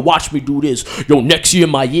about, yo, watch me do this. Yo, next year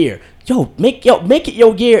my year. Yo, make it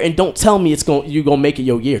your year, and don't tell me you're gonna make it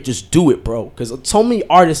your year. Just do it, bro. Because so many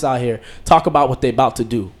artists out here talk about what they about to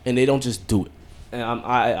do, and they don't just do it. And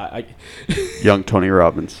I Young Tony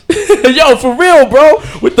Robbins. Yo, for real, bro.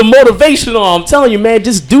 With the motivation on, I'm telling you, man,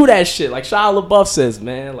 just do that shit. Like Shia LaBeouf says,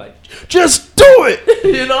 man, like, just do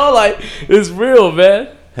it. Like, it's real,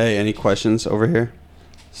 man. Hey, any questions over here?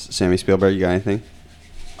 Sammy Spielberg, you got anything?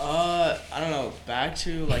 I don't know. Back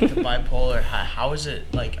to like the bipolar. How has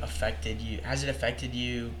it like affected you? Has it affected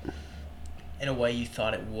you in a way you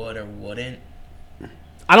thought it would or wouldn't?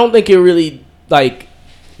 I don't think it really like.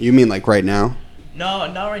 You mean like right now?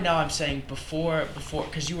 No, not right now. I'm saying before,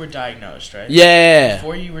 because you were diagnosed, right? Yeah.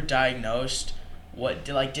 Before you were diagnosed, what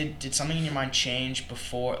did something in your mind change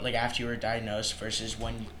before, like after you were diagnosed versus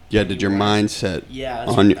when? Did your mindset? Yeah,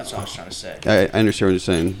 that's what I was trying to say. I understand what you're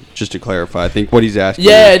saying. Just to clarify, I think what he's asking.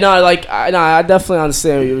 Yeah, I definitely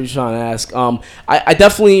understand what you're trying to ask. I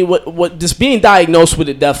definitely what just being diagnosed with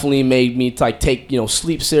it definitely made me like take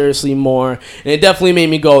sleep seriously more, and it definitely made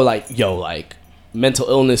me go like, yo, like mental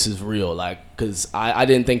illness is real, like, because I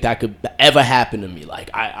didn't think that could ever happen to me. Like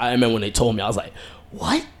I remember when they told me, I was like,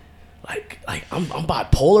 what? Like I'm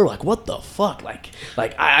bipolar. Like, what the fuck? Like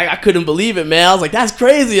I couldn't believe it, man. I was like, that's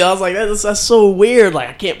crazy. I was like, that's so weird. Like,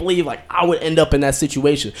 I can't believe like I would end up in that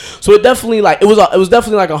situation. So it definitely like it was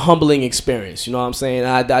definitely like a humbling experience. You know what I'm saying?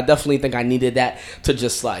 I definitely think I needed that to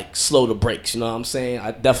just like slow the brakes. You know what I'm saying?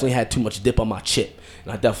 I definitely had too much dip on my chip,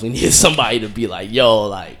 and I definitely needed somebody to be like, yo,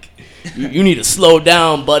 like. You need to slow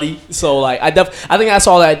down, buddy. So like I think that's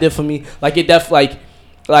all that did for me. Like it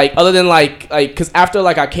like other than like because after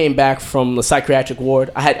like I came back from the psychiatric ward,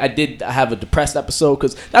 I did have a depressed episode,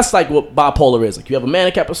 because that's like what bipolar is. Like, you have a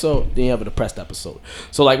manic episode, then you have a depressed episode.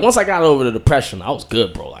 So like once I got over the depression, I was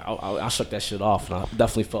good, bro. Like I shook that shit off, and I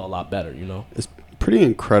definitely felt a lot better. It's pretty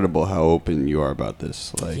incredible how open you are about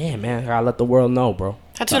this. Like, yeah, man, I gotta let the world know, bro.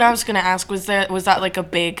 That's what I was gonna ask. Was that like a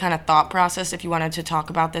big kind of thought process if you wanted to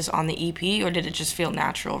talk about this on the EP, or did it just feel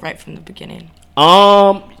natural right from the beginning?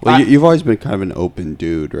 You've always been kind of an open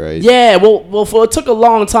dude, right? Yeah, well, it took a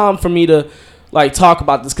long time for me to like talk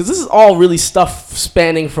about this, because this is all really stuff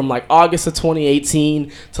spanning from like August of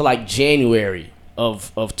 2018 to like January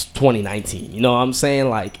of 2019. You know what I'm saying?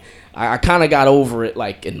 Like, I kind of got over it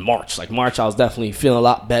like in March. Like March, I was definitely feeling a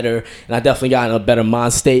lot better, and I definitely got in a better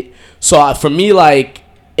mind state. So for me, like,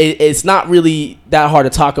 it's not really that hard to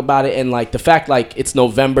talk about it, and like the fact like it's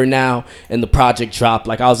November now and the project dropped,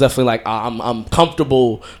 like I was definitely like I'm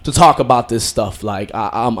comfortable to talk about this stuff. Like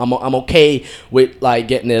I'm okay with like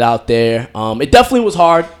getting it out there. It definitely was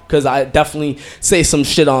hard, because I definitely say some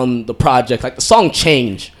shit on the project, like the song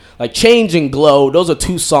Change and Glow. Those are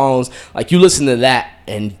 2 songs like you listen to that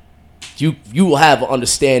and you will have an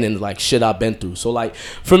understanding of like shit I've been through. So like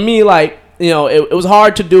for me, like, it was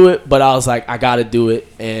hard to do it, but I was like, I gotta do it.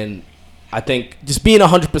 And I think just being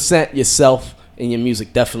 100% yourself in your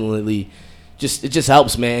music definitely it just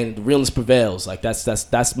helps, man. The realness prevails. Like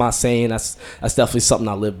that's my saying. That's definitely something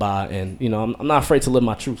I live by, and I'm not afraid to live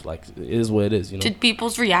my truth. Like it is what it is. Did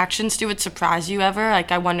people's reactions to it surprise you ever?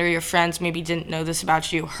 Like I wonder your friends maybe didn't know this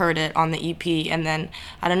about you, heard it on the EP, and then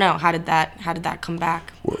I don't know, how did that come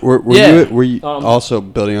back? Were you also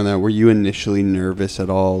building on that? Were you initially nervous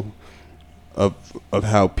at all of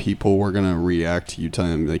how people were gonna react to you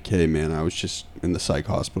telling them like, "Hey, man, I was just in the psych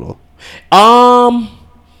hospital"?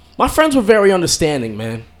 My friends were very understanding,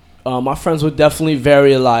 man. My friends were definitely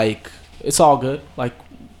very like, it's all good. Like,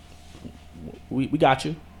 we got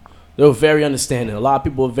you. They were very understanding. A lot of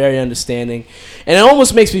people were very understanding, and it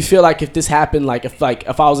almost makes me feel like if this happened, if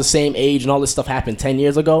I was the same age and all this stuff happened 10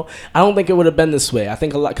 years ago, I don't think it would have been this way. I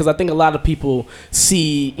think a lot of people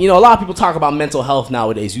see, a lot of people talk about mental health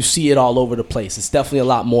nowadays. You see it all over the place. It's definitely a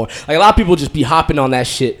lot more. Like a lot of people just be hopping on that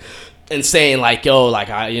shit and saying like, yo, like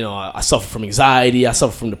I suffer from anxiety, I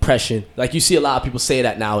suffer from depression. Like you see a lot of people say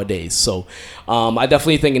that nowadays. So I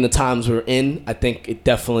definitely think in the times we're in, I think it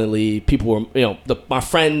definitely people were, my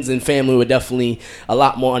friends and family were definitely a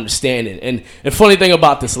lot more understanding. And the funny thing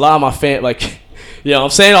about this, a lot of my I'm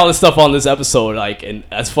saying all this stuff on this episode, like, and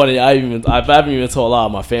that's funny. I haven't even told a lot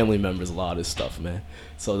of my family members a lot of this stuff, man.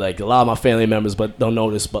 So like a lot of my family members, but don't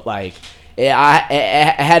know this, but like. Yeah,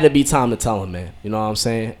 it had to be time to tell him, man. You know what I'm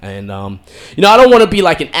saying? And I don't want to be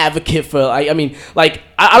like an advocate for I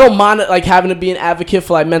don't mind like having to be an advocate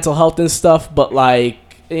for like mental health and stuff, but like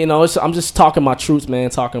I'm just talking my truth, man.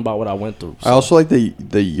 Talking about what I went through. So. I also like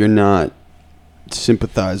that you're not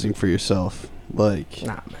sympathizing for yourself. Like,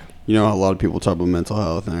 nah, man. You know how a lot of people talk about mental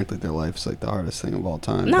health and act like their life's like the hardest thing of all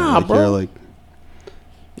time. Nah, like, bro. You're like,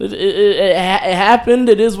 It happened.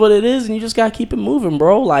 It is what it is, and you just gotta keep it moving,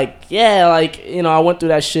 bro. Like, yeah, like I went through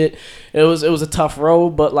that shit. It was a tough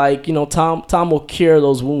road, but like time will cure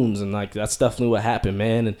those wounds, and like that's definitely what happened,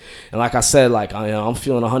 man. And like I said, like I'm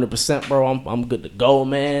feeling 100%, bro. I'm good to go,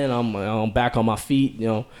 man. I'm back on my feet,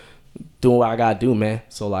 doing what I gotta do, man.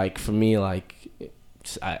 So like for me, like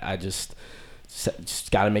I just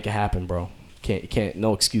gotta make it happen, bro. Can't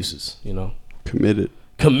no excuses,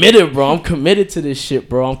 Committed, bro. I'm committed to this shit,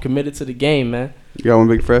 bro. I'm committed to the game, man. You got one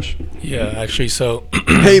big fresh? Yeah, actually, so...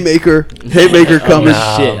 Haymaker coming.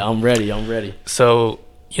 Shit, I'm ready. So,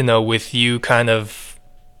 with you kind of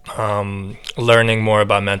learning more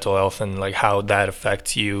about mental health and like how that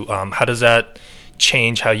affects you, how does that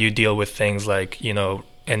change how you deal with things like,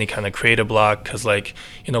 any kind of creative block? Because like,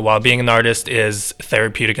 while being an artist is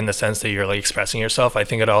therapeutic in the sense that you're like expressing yourself, I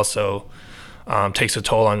think it also... takes a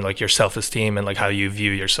toll on like your self-esteem and like how you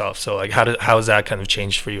view yourself. So like how has that kind of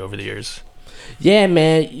changed for you over the years? Yeah,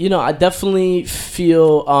 man. I definitely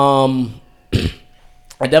feel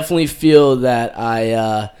that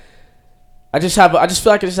I just feel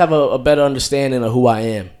like I just have a better understanding of who I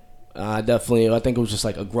am. I think it was just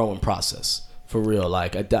like a growing process for real.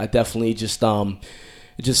 Like I definitely just it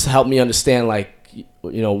just helped me understand like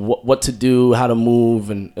what to do, how to move,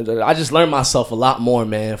 and I just learned myself a lot more,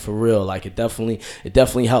 man, for real. Like it definitely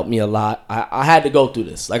helped me a lot. I had to go through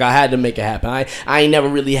this. Like I had to make it happen. I ain't never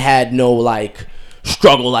really had no like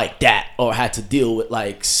struggle like that or had to deal with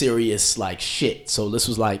like serious like shit. So this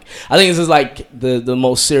was like, I think this is like the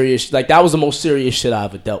most serious, like that was the most serious shit I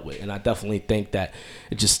ever dealt with. And I definitely think that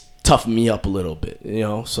it just toughened me up a little bit,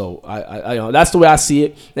 so I that's the way I see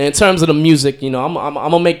it. And in terms of the music, I'm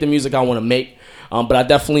gonna make the music I want to make. But I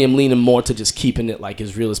definitely am leaning more to just keeping it like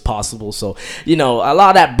as real as possible. So, a lot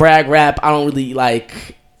of that brag rap, I don't really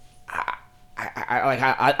like.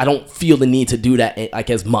 I don't feel the need to do that like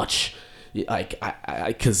as much. Like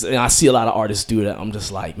because I see a lot of artists do that. I'm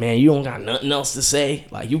just like, man, you don't got nothing else to say.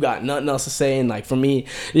 Like you got nothing else to say. And like for me,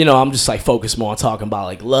 I'm just like focused more on talking about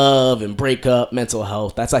like love and breakup, mental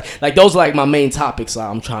health. That's like those are like my main topics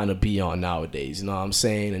I'm trying to be on nowadays. You know what I'm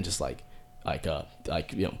saying? And just like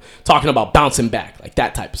talking about bouncing back, like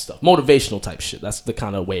that type of stuff, motivational type shit. That's the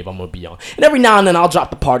kind of wave I'm gonna be on. And every now and then I'll drop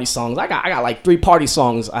the party songs. I got like 3 party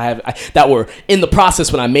songs that were in the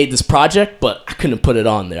process when I made this project, but I couldn't put it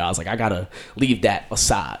on there. I was like, I gotta leave that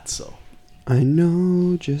aside. So I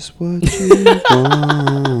know just what you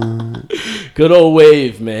want. Good old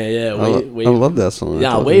Wave, man. Yeah, Wave. I love that song.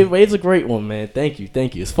 Yeah, Wave's a great one, man. Thank you.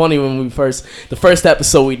 It's funny when the first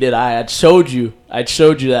episode we did, I showed you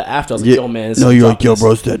that after. I was like, yo, man. No, you're like, yo,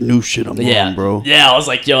 bro, it's that new shit I'm on, bro. Yeah, I was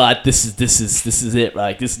like, yo, this is it.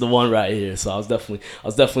 Like, this is the one right here. So I was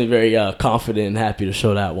definitely very confident and happy to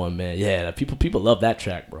show that one, man. Yeah, people love that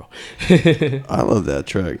track, bro. I love that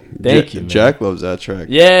track. Thank you, man. Jack loves that track.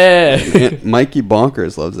 Yeah. Mikey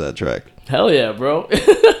Bonkers loves that track. Hell yeah, bro.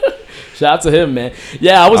 Shout out to him, man.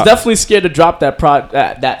 Yeah, I was definitely scared to drop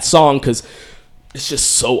that song because it's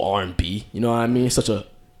just so R&B. You know what I mean? It's such a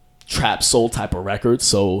trap soul type of record.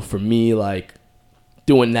 So for me, like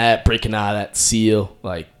doing that, breaking out of that seal,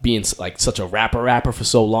 like being like such a rapper for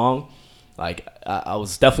so long, like I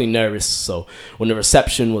was definitely nervous. So when the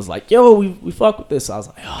reception was like, "Yo, we fuck with this," I was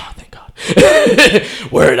like, "Oh, thank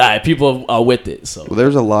God." Word eye, people are with it. So Well,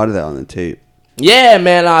 there's a lot of that on the tape. yeah,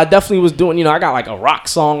 man, I definitely was doing, I got like a rock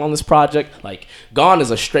song on this project. Like Gone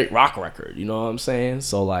is a straight rock record, you know what I'm saying?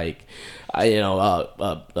 So like,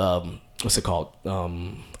 what's it called?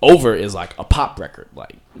 Over is like a pop record.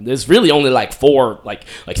 Like there's really only like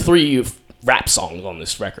three rap songs on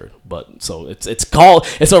this record. But so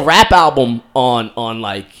it's a rap album on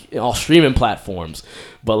like all streaming platforms.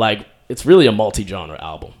 But like it's really a multi-genre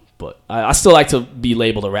album. But I still like to be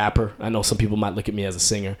labeled a rapper. I know some people might look at me as a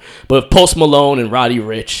singer. But if Post Malone and Roddy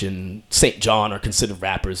Ricch and St. John are considered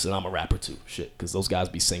rappers, then I'm a rapper too. Shit, because those guys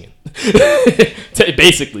be singing.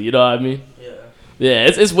 Basically, you know what I mean? Yeah,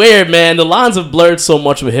 it's weird, man. The lines have blurred so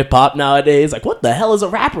much with hip-hop nowadays. Like, what the hell is a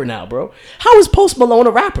rapper now, bro? How is Post Malone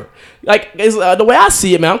a rapper? Like, the way I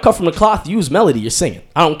see it, man, I'm cut from the cloth. You use melody, you're singing.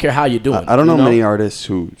 I don't care how you're doing. I don't know many artists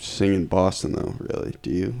who sing in Boston, though, really.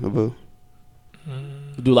 Do you, Abu?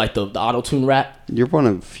 Do like the auto-tune rap? You're one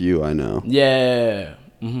of few I know. Yeah.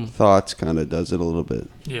 Mm-hmm. Thoughts kind of does it a little bit.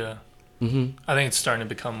 Yeah. Mm-hmm. I think it's starting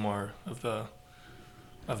to become more of the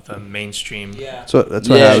mainstream. Yeah. So that's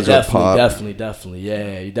what happens with pop. Definitely.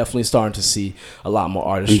 Yeah, you're definitely starting to see a lot more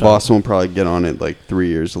artists. And Boston will probably get on it like 3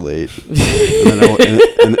 years late, and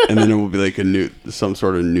then it will be like some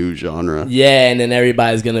sort of new genre. Yeah, and then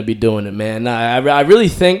everybody's gonna be doing it, man. I really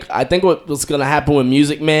think what's gonna happen with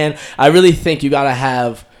music, man. I really think you gotta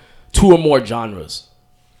have 2 or more genres.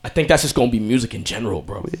 I think that's just gonna be music in general,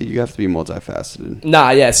 bro. You have to be multifaceted. Nah,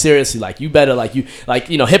 yeah, seriously. Like you better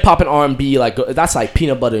hip hop and R&B, like that's like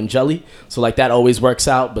peanut butter and jelly. So like that always works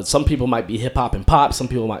out. But some people might be hip hop and pop. Some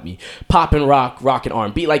people might be pop and rock and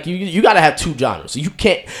R&B. Like you gotta have 2 genres. So you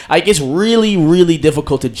can't. Like it's really really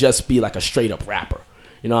difficult to just be like a straight up rapper.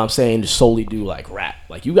 You know what I'm saying? To solely do like rap.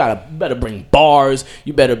 Like you better bring bars.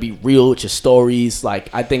 You better be real with your stories.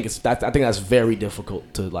 Like I think that's very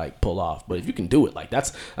difficult to like pull off. But if you can do it, like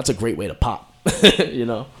that's a great way to pop. You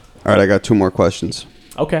know. All right, I got 2 more questions.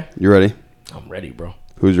 Okay. You ready? I'm ready, bro.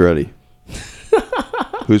 Who's ready?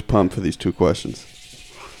 Who's pumped for these 2 questions?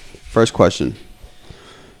 First question.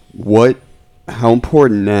 How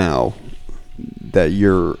important now that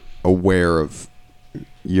you're aware of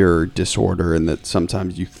your disorder and that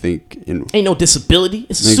sometimes you think ain't no disability,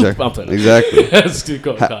 it's exactly, exactly.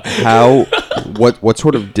 What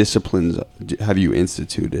sort of disciplines have you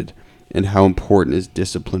instituted, and how important has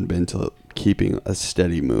discipline been to keeping a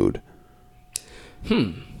steady mood?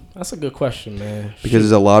 That's a good question, man. Because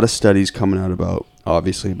there's a lot of studies coming out about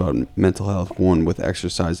mental health, one with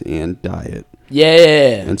exercise and diet.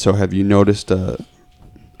 Yeah. And so have you noticed a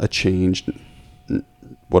change?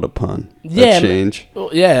 What a pun. Yeah, a change.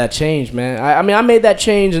 Yeah, a change, man. I mean, I made that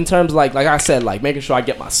change in terms of like I said, like making sure I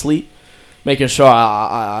get my sleep, making sure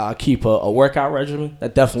I keep a workout regimen.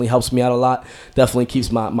 That definitely helps me out a lot. Definitely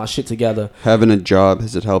keeps my shit together. Having a job,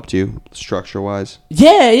 has it helped you structure-wise?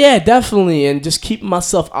 Yeah, definitely. And just keeping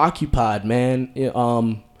myself occupied, man.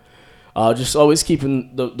 Just always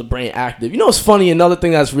keeping the brain active. You know what's funny? Another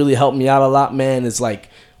thing that's really helped me out a lot, man, is like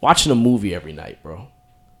watching a movie every night, bro.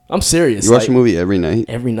 I'm serious. You watch a movie every night?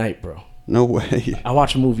 Every night, bro. No way. I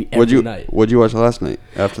watch a movie every night. What'd you watch last night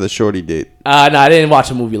after the shorty date? No, I didn't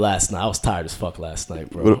watch a movie last night. I was tired as fuck last night,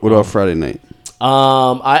 bro. What about Friday night?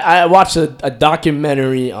 I watched a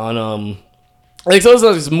documentary on like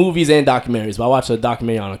those movies and documentaries, but I watched a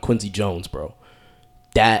documentary on Quincy Jones, bro.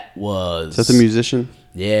 That was. Is that the musician?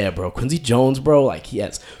 Yeah, bro. Quincy Jones, bro. Like he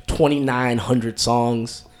has 2,900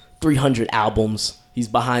 songs, 300 albums. He's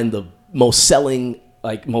behind the most selling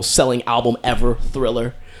album ever,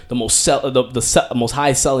 Thriller. The most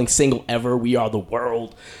high selling single ever, We Are the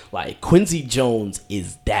World. Like Quincy Jones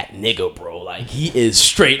is that nigga, bro. Like he is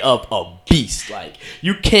straight up a beast. Like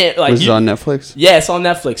you can't like. Was it on Netflix? Yeah, it's on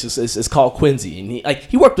Netflix. It's called Quincy, and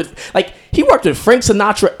he worked with Frank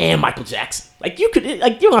Sinatra and Michael Jackson. Like you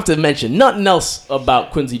don't have to mention nothing else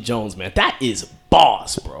about Quincy Jones, man. That is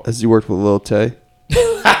boss, bro. Has he worked with Lil Tay?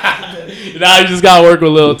 Now you just gotta work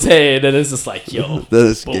with Lil Tay, and then it's just like, yo, that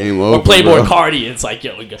is game over. Or Playboy bro. Cardi, it's like,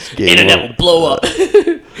 yo, internet will blow up.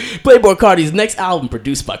 Playboy Cardi's next album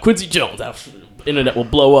produced by Quincy Jones. Internet will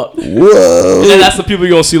blow up. Whoa! And then that's the people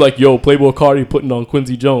you're gonna see like, yo, Playboy Cardi putting on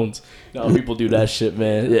Quincy Jones. No, people do that shit,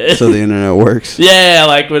 man. Yeah. So the internet works. Yeah,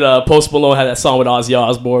 like when Post Malone had that song with Ozzy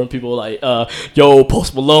Osbourne, people were like, yo,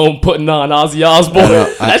 Post Malone putting on Ozzy Osbourne.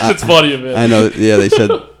 That shit's funny, man. I know. Yeah, they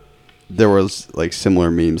said there was like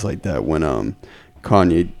similar memes like that when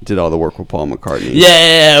Kanye did all the work with Paul McCartney.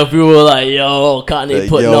 Yeah, people were like, yo, Kanye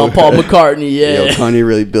putting on Paul McCartney. Yeah. Yo, Kanye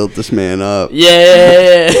really built this man up.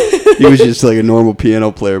 Yeah. He was just like a normal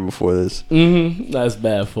piano player before this. Mm-hmm. That's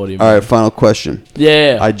bad funny, man. All right, final question.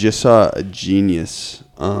 Yeah. I just saw a Genius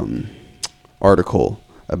article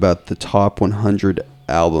about the top 100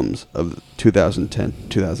 albums of 2010,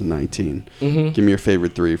 2019. Mm-hmm. Give me your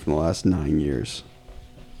favorite 3 from the last 9 years.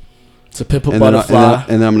 To Pimp a Butterfly.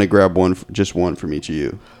 And then I'm going to grab just one from each of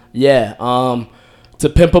you. Yeah. To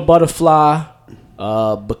Pimp a Butterfly,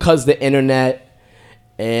 Because the Internet,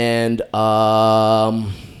 and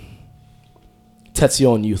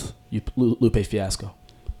Tetsuo and Youth, Lupe Fiasco.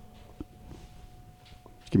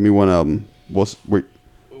 Give me one album.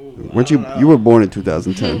 Weren't you were born in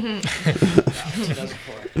 2010?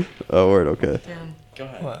 2004. Oh, word, okay. Damn. Go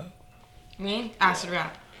ahead. What? Me? Acid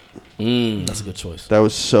rap. That's a good choice. That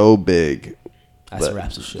was so big. Acid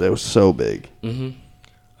rap's a shit. That was so big. Mm-hmm.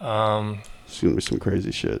 It's going to be some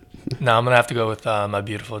crazy shit. No, I'm gonna have to go with My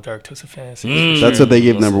Beautiful Dark Twisted Fantasy. That's what they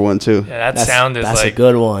gave number 1 too. Yeah, that sound is that's like a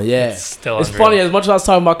good one. Yeah, it's still it's unreal. funny. As much as I was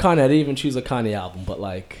talking about Kanye, I didn't even choose a Kanye album. But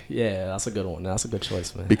like, yeah, that's a good one. That's a good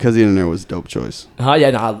choice, man. Because the internet was a dope choice.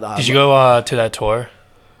 Yeah, no, Did you go to that tour?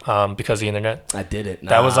 Because of the internet. I did it.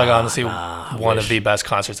 That was like honestly I one wish. of the best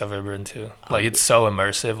concerts I've ever been to. Like it's so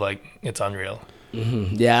immersive, like it's unreal.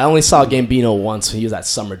 Mm-hmm. Yeah, I only saw Gambino once. He was at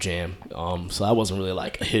Summer Jam, so that wasn't really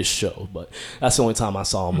like his show. But that's the only time I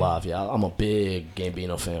saw him live. Yeah, I'm a big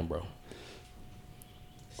Gambino fan, bro.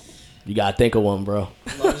 You gotta think of one, bro.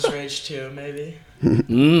 Love's Rage 2, maybe.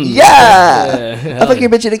 Yeah! I fuck your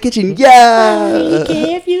bitch in the kitchen. Yeah!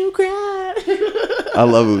 If you cry. I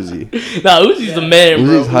love Uzi. Nah, Uzi's the man,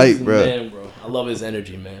 bro. Uzi's hype, the bro. man, bro. I love his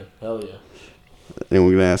energy, man. Hell yeah.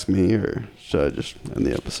 Anyone gonna ask me, or should I just end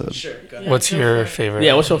the episode? Sure, go ahead. What's your favorite?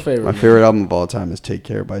 Yeah, what's your favorite? My man? favorite album of all time is Take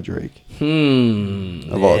Care by Drake.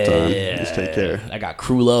 Of all time. Just Take Care. I got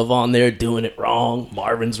Crew Love on there, Doing It Wrong,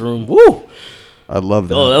 Marvin's Room. Woo! I love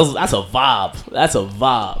that. Oh, that's a vibe. That's a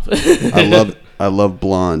vibe. I love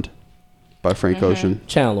Blonde by Frank Ocean.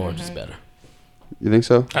 Channel Orange is better. You think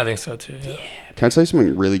so? I think so too. Yeah. Can I tell you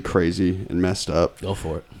something really crazy and messed up? Go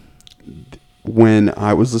for it. When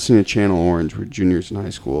I was listening to Channel Orange with juniors in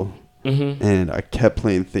high school, and I kept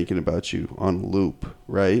playing Thinking About You on loop,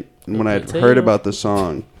 right? And when I had heard about the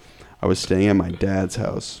song, I was staying at my dad's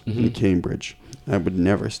house in Cambridge. I would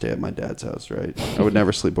never stay at my dad's house, right? I would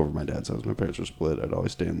never sleep over at my dad's house. My parents were split. I'd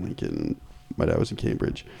always stay in Lincoln, and my dad was in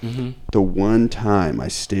Cambridge. The one time I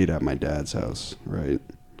stayed at my dad's house, right,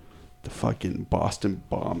 the fucking Boston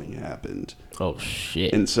bombing happened. Oh,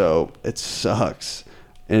 shit. And so it sucks.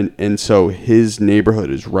 And so his neighborhood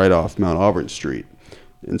is right off Mount Auburn Street.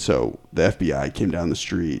 And so the FBI came down the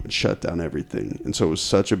street and shut down everything. And so it was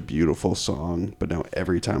such a beautiful song. But now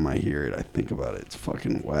every time I hear it, I think about it. It's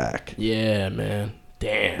fucking whack. Yeah, man.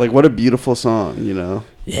 Damn. Like, what a beautiful song, you know?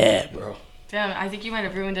 Yeah, bro. Damn, I think you might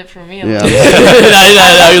have ruined it for me. Yeah.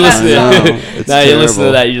 now you listen to I know. that. It's Now you listen to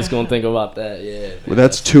terrible. that. You're just going to think about that. Yeah. Man. Well,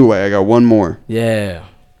 that's 2. I got one more. Yeah.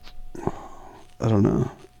 I don't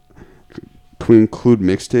know. Can we include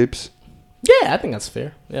mixtapes? Yeah, I think that's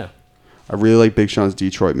fair. Yeah. I really like Big Sean's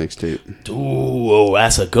Detroit mixtape. Ooh,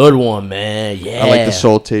 that's a good one, man. Yeah. I like the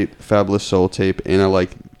Soul Tape, Fabulous Soul Tape, and I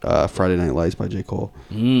like Friday Night Lights by J. Cole.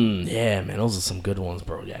 Yeah, man. Those are some good ones,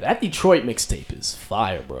 bro. Yeah, that Detroit mixtape is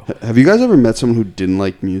fire, bro. Have you guys ever met someone who didn't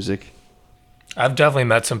like music? I've definitely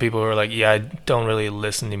met some people who are like, yeah, I don't really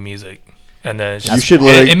listen to music. And then it's You just, should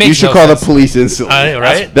it makes you should no call sense. the police instantly.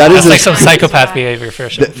 Right? That is That's like a- some psychopath behavior for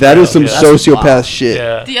sure. That is some Yeah, that's sociopath wild. shit.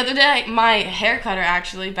 Yeah. The other day, my hair cutter,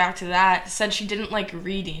 actually, back to that, said she didn't like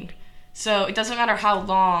reading. So it doesn't matter how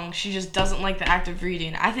long, she just doesn't like the act of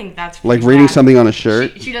reading. I think that's Like pretty reading bad. something on a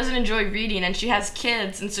shirt. She doesn't enjoy reading, and she has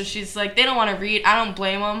kids, and so she's like, they don't want to read. I don't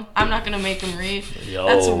blame them. I'm not going to make them read. Yo.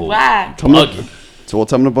 That's whack. Tell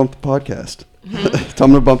them to bump the podcast. Tell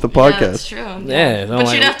them to bump the Yeah, that's podcast. true. Yeah, But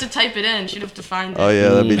she'd have to type it in. She'd have to find it. Oh yeah,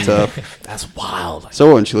 that'd be tough. That's wild.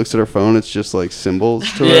 So when she looks at her phone, it's just like symbols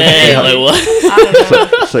to her. Yeah, like what? I don't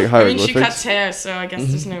know. It's like I mean, she cuts hieroglyphics. hair, so I guess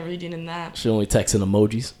there's no reading in that. She only texting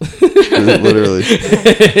emojis. Literally,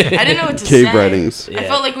 I didn't know what to cave say. writings. I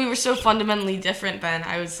felt like we were so fundamentally different then.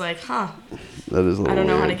 I was like, huh, That is a little I don't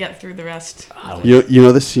know how to weird. get through the rest. You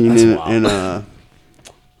know the scene That's in wild.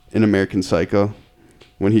 in American Psycho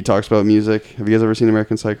when he talks about music. Have you guys ever seen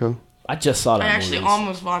American Psycho? I just saw that. I actually movie.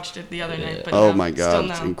 almost watched it the other night, but Oh no, my still god,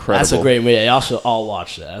 no. it's incredible. That's a great movie. Y'all should all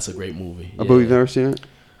watch that. That's a great movie. I believe you've never seen it.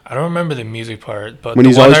 I don't remember the music part, but When the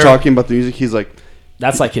he's one always I- talking about the music, he's like,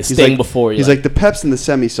 That's like his he's thing like, before. He's like the Peps and the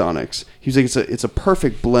Semisonics. He's like, it's a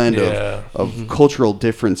perfect blend Yeah. of cultural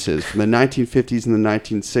differences from the 1950s and the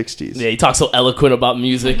 1960s. yeah, he talks so eloquent about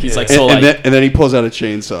music. He's like And, so like. and then he pulls out a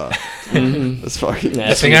chainsaw. That's fucking. Yeah,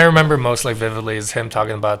 The thing I remember most like vividly is him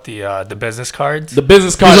talking about the business cards. the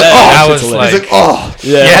business card. He's like, that oh, shit's he's hilarious. He's like, oh.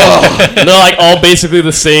 Yeah. They're like all basically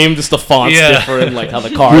the same, just the font's Yeah. different, like how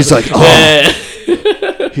the cars. He's like, oh. Yeah.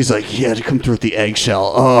 He's like, he had to come through with the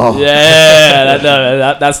eggshell. Oh. Yeah,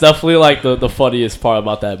 that's definitely like the funniest part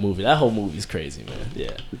about that movie. That whole movie's crazy, man.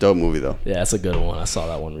 Yeah, Dope movie, though. yeah, that's a good one. I saw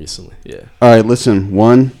that one recently. Yeah, All right, listen.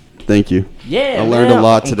 Thank you. yeah. I learned man, a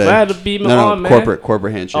lot I'm today. Glad to be on, No, man.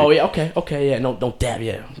 corporate handshake. Oh yeah, okay, yeah. No, don't dab.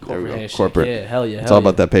 Yeah, There we go. handshake. Corporate. Yeah, hell yeah. It's all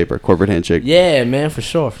about that paper. Corporate handshake. Yeah, man, for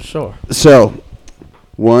sure. So,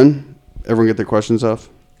 everyone get their questions off?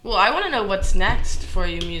 Well, I want to know what's next for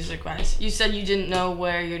you music-wise. You said you didn't know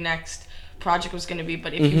where your next project was going to be,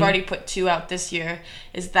 but if you've already put 2 out this year,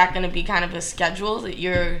 is that going to be kind of a schedule that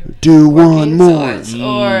you're Do one working more. towards?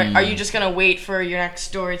 Or are you just going to wait for your next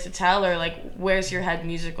story to tell? Or, like, where's your head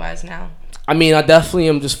music-wise now? I mean, I definitely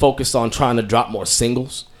am just focused on trying to drop more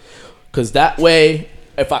singles, because that way,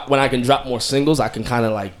 when I can drop more singles, I can kind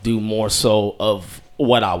of like do more so of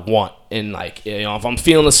what I want. And like, you know, if I'm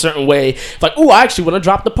feeling a certain way, if like, ooh, I actually want to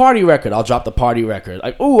drop the party record, I'll drop the party record.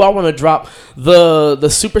 Like, ooh, I want to drop the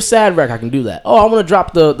super sad record, I can do that. Oh, I want to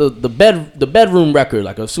drop the bedroom record,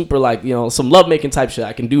 like a super, like, you know, some lovemaking type shit,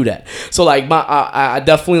 I can do that. So like I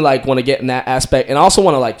definitely like want to get in that aspect, and I also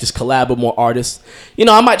want to like just collab with more artists. You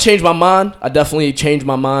know, I might change my mind. I definitely change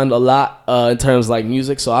my mind a lot in terms of like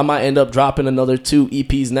music. So I might end up dropping another 2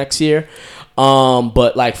 EPs next year.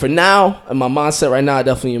 But like for now, in my mindset right now, I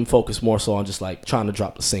definitely am focused more so on just like trying to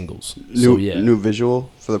drop the singles. So yeah, New visual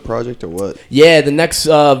for the project or what? yeah. The next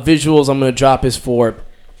visuals I'm gonna drop is for,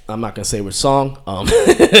 I'm not gonna say which song.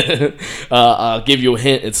 I'll give you a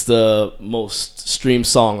hint. It's the most streamed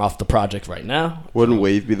song off the project right now. Wouldn't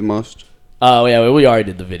Wave be the most? Oh yeah, we already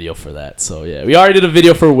did the video for that. So yeah, we already did a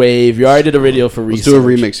video for Wave. We already did a video for Let's Research. do a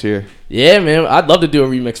remix here. Yeah, man. I'd love to do a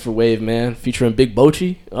remix for Wave, man, featuring Big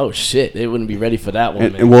Bochi. Oh shit, they wouldn't be ready for that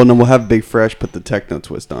one, man. And we'll have Big Fresh put the techno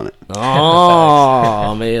twist on it.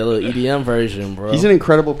 Oh, man, a little EDM version, bro. He's an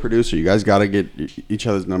incredible producer. You guys got to get each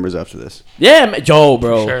other's numbers after this. Yeah, man. Yo,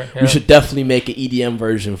 bro. Sure, yeah. We should definitely make an EDM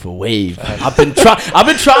version for Wave. I've been trying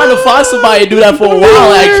to find somebody to do that for a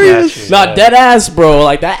while, actually. Not dead ass, bro.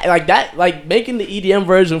 Like making the EDM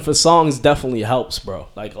version for songs definitely helps, bro.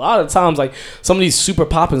 Like a lot of times, like some of these super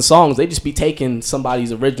popping songs, they just be taking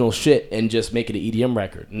somebody's original shit and just making an EDM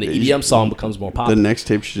record, and the EDM song becomes more The popular. next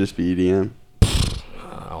tape should just be EDM.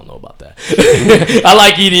 I don't know about that. I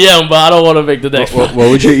like EDM, but I don't want to make the next What one.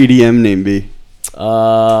 would your EDM name be?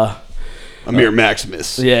 Uh, Amir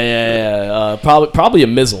Maximus. yeah. Probably a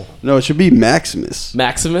Mizzle. No, it should be Maximus.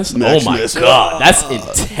 Maximus? Maximus. Oh my god, that's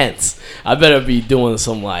intense. I better be doing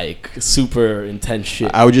some like super intense shit.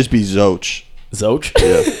 I would just be Zoch. Zoch?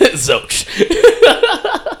 Yeah. Zoch.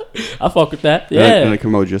 I fuck with that. And Yeah. I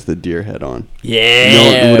come out with just the deer head on. Yeah.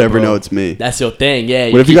 No one would ever bro. know it's me. That's your thing.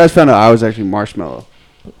 Yeah. What if you guys found out I was actually Marshmallow?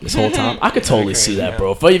 this whole time? I could totally see that, yeah.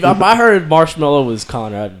 bro. If I heard Marshmallow was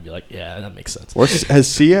Connor, I'd be like, yeah, that makes sense. Or has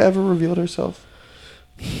Sia ever revealed herself?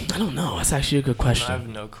 I don't know. That's actually a good I question. have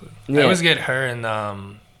no clue. Yeah. I always get her and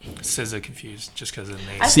SZA confused just because of the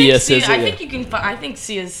name. I Sia, think SZA, I yeah. think you can. I think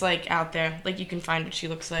Sia's like out there. Like you can find what she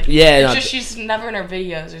looks like. Yeah, It's no, just she's never in her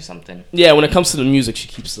videos or something. Yeah, when it comes to the music, she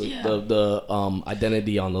keeps the Yeah. the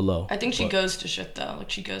identity on the low. I think she goes to shit though.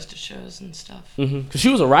 Like she goes to shows and stuff. Because she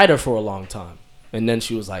was a writer for a long time, and then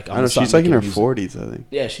she was like, I don't know. She's like in her 40s, I think.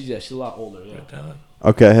 Yeah, she's a lot older. Yeah.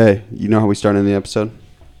 Okay, hey, you know how we started in the episode?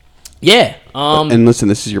 Yeah. And listen,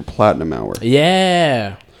 this is your platinum hour.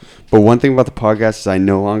 Yeah. But one thing about the podcast is I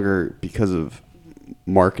no longer, because of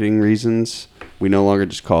marketing reasons, we no longer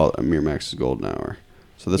just call it Amir Max's Golden Hour.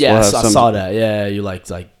 So this will Yes, have I saw that. Yeah, you like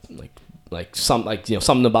some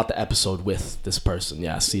something about the episode with this person.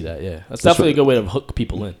 Yeah, I see that. Yeah, that's definitely a good way to hook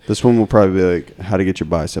people in. This one will probably be like how to get your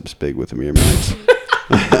biceps big with Amir Max.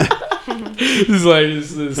 It's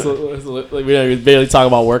like we don't barely talk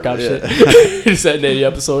about workout shit. Just ending the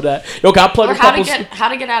episode that. Yo, can I plug Or a couple? how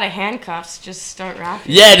to get out of handcuffs? Just start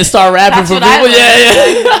rapping. Yeah, just start rapping That's for what people.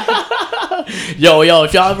 I Yeah. Yo,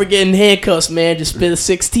 if y'all ever get in handcuffs, man, just spit a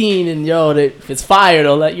 16 and if it's fire,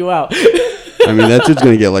 they'll let you out. I mean, that dude's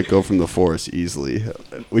gonna get let go from the force easily.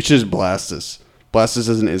 We should just blast this. Blast us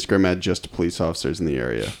as an Instagram ad just to police officers in the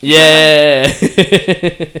area. Yeah.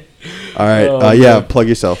 All right. Oh, Yeah, man. plug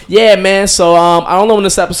yourself. Yeah, man. So I don't know when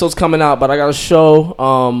this episode's coming out, but I got a show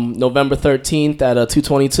November 13th at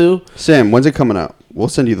 222. Sam, when's it coming out? We'll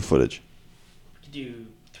send you the footage. Do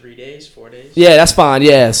 3 days, 4 days? Yeah, that's fine.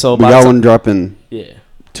 Yeah. So We by the got ti- one dropping Yeah.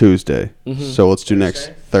 Tuesday. So let's do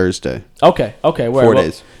next Thursday? Thursday. Okay. 4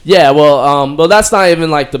 days. Yeah, well, that's not even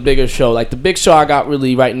like the bigger show. Like the big show I got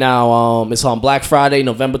really right now, it's on Black Friday,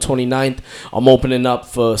 November 29th. I'm opening up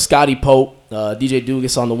for Scotty Pope. DJ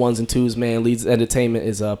Dugas on the ones and twos, man. Leeds Entertainment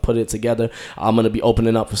is put it together. I'm gonna be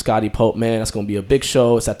opening up for Scotty Pope, man. That's gonna be a big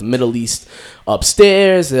show. It's at the Middle East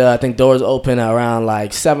upstairs. I think doors open around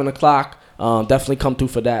like 7:00. Definitely come through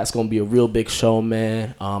for that. It's gonna be a real big show,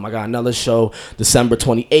 man. I got another show December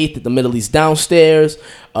 28th at the Middle East downstairs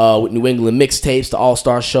with New England Mixtapes, the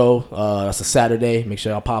All-Star Show. That's a Saturday. Make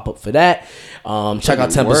sure y'all pop up for that. Check out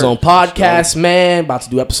Temple Zone Podcast, man. About to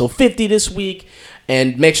do episode 50 this week.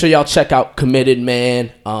 And make sure y'all check out Committed,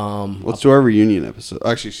 man. Let's do our reunion episode.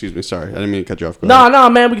 Actually, excuse me. Sorry. I didn't mean to cut you off. Go No,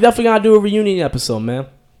 ahead. man. We definitely gotta do a reunion episode, man.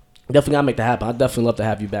 Definitely gotta make that happen. I'd definitely love to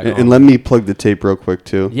have you back on. And let me plug the tape real quick,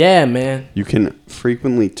 too. Yeah, man. You can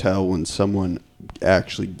frequently tell when someone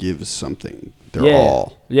actually gives something their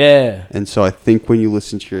all. Yeah. And so I think when you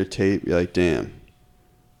listen to your tape, you're like, damn,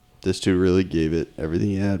 this dude really gave it everything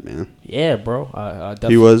he had, man. Yeah, bro. I definitely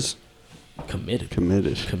He was committed,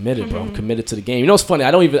 bro. I'm committed to the game. You know what's funny?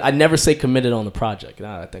 I never say committed on the project.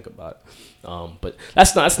 Now that I think about it. But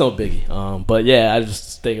that's no biggie. But yeah, I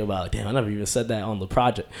just think about it. Damn, I never even said that on the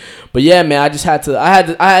project. But yeah, man, I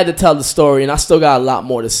had to tell the story, and I still got a lot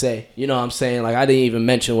more to say. You know what I'm saying? Like I didn't even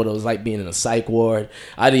mention what it was like being in a psych ward.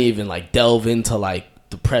 I didn't even like delve into like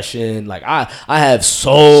depression. Like I have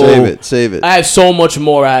Save it. I have so much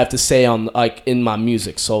more I have to say on like in my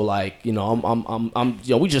music. So like, you know, I'm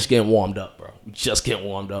we just getting warmed up, bro. We just getting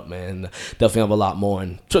warmed up, man. Definitely have a lot more.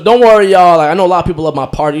 And so don't worry, y'all. Like I know a lot of people love my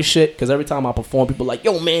party shit because every time I perform, people are like,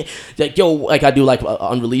 yo, man, like I do like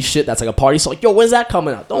unreleased shit that's like a party. So like, yo, when's that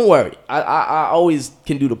coming out? Don't worry. I always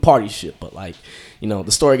can do the party shit, but like, you know,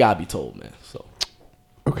 the story gotta be told, man. So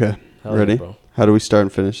Okay. Hell Ready? yeah, bro. How do we start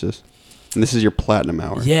and finish this? And this is your platinum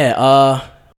hour. Yeah,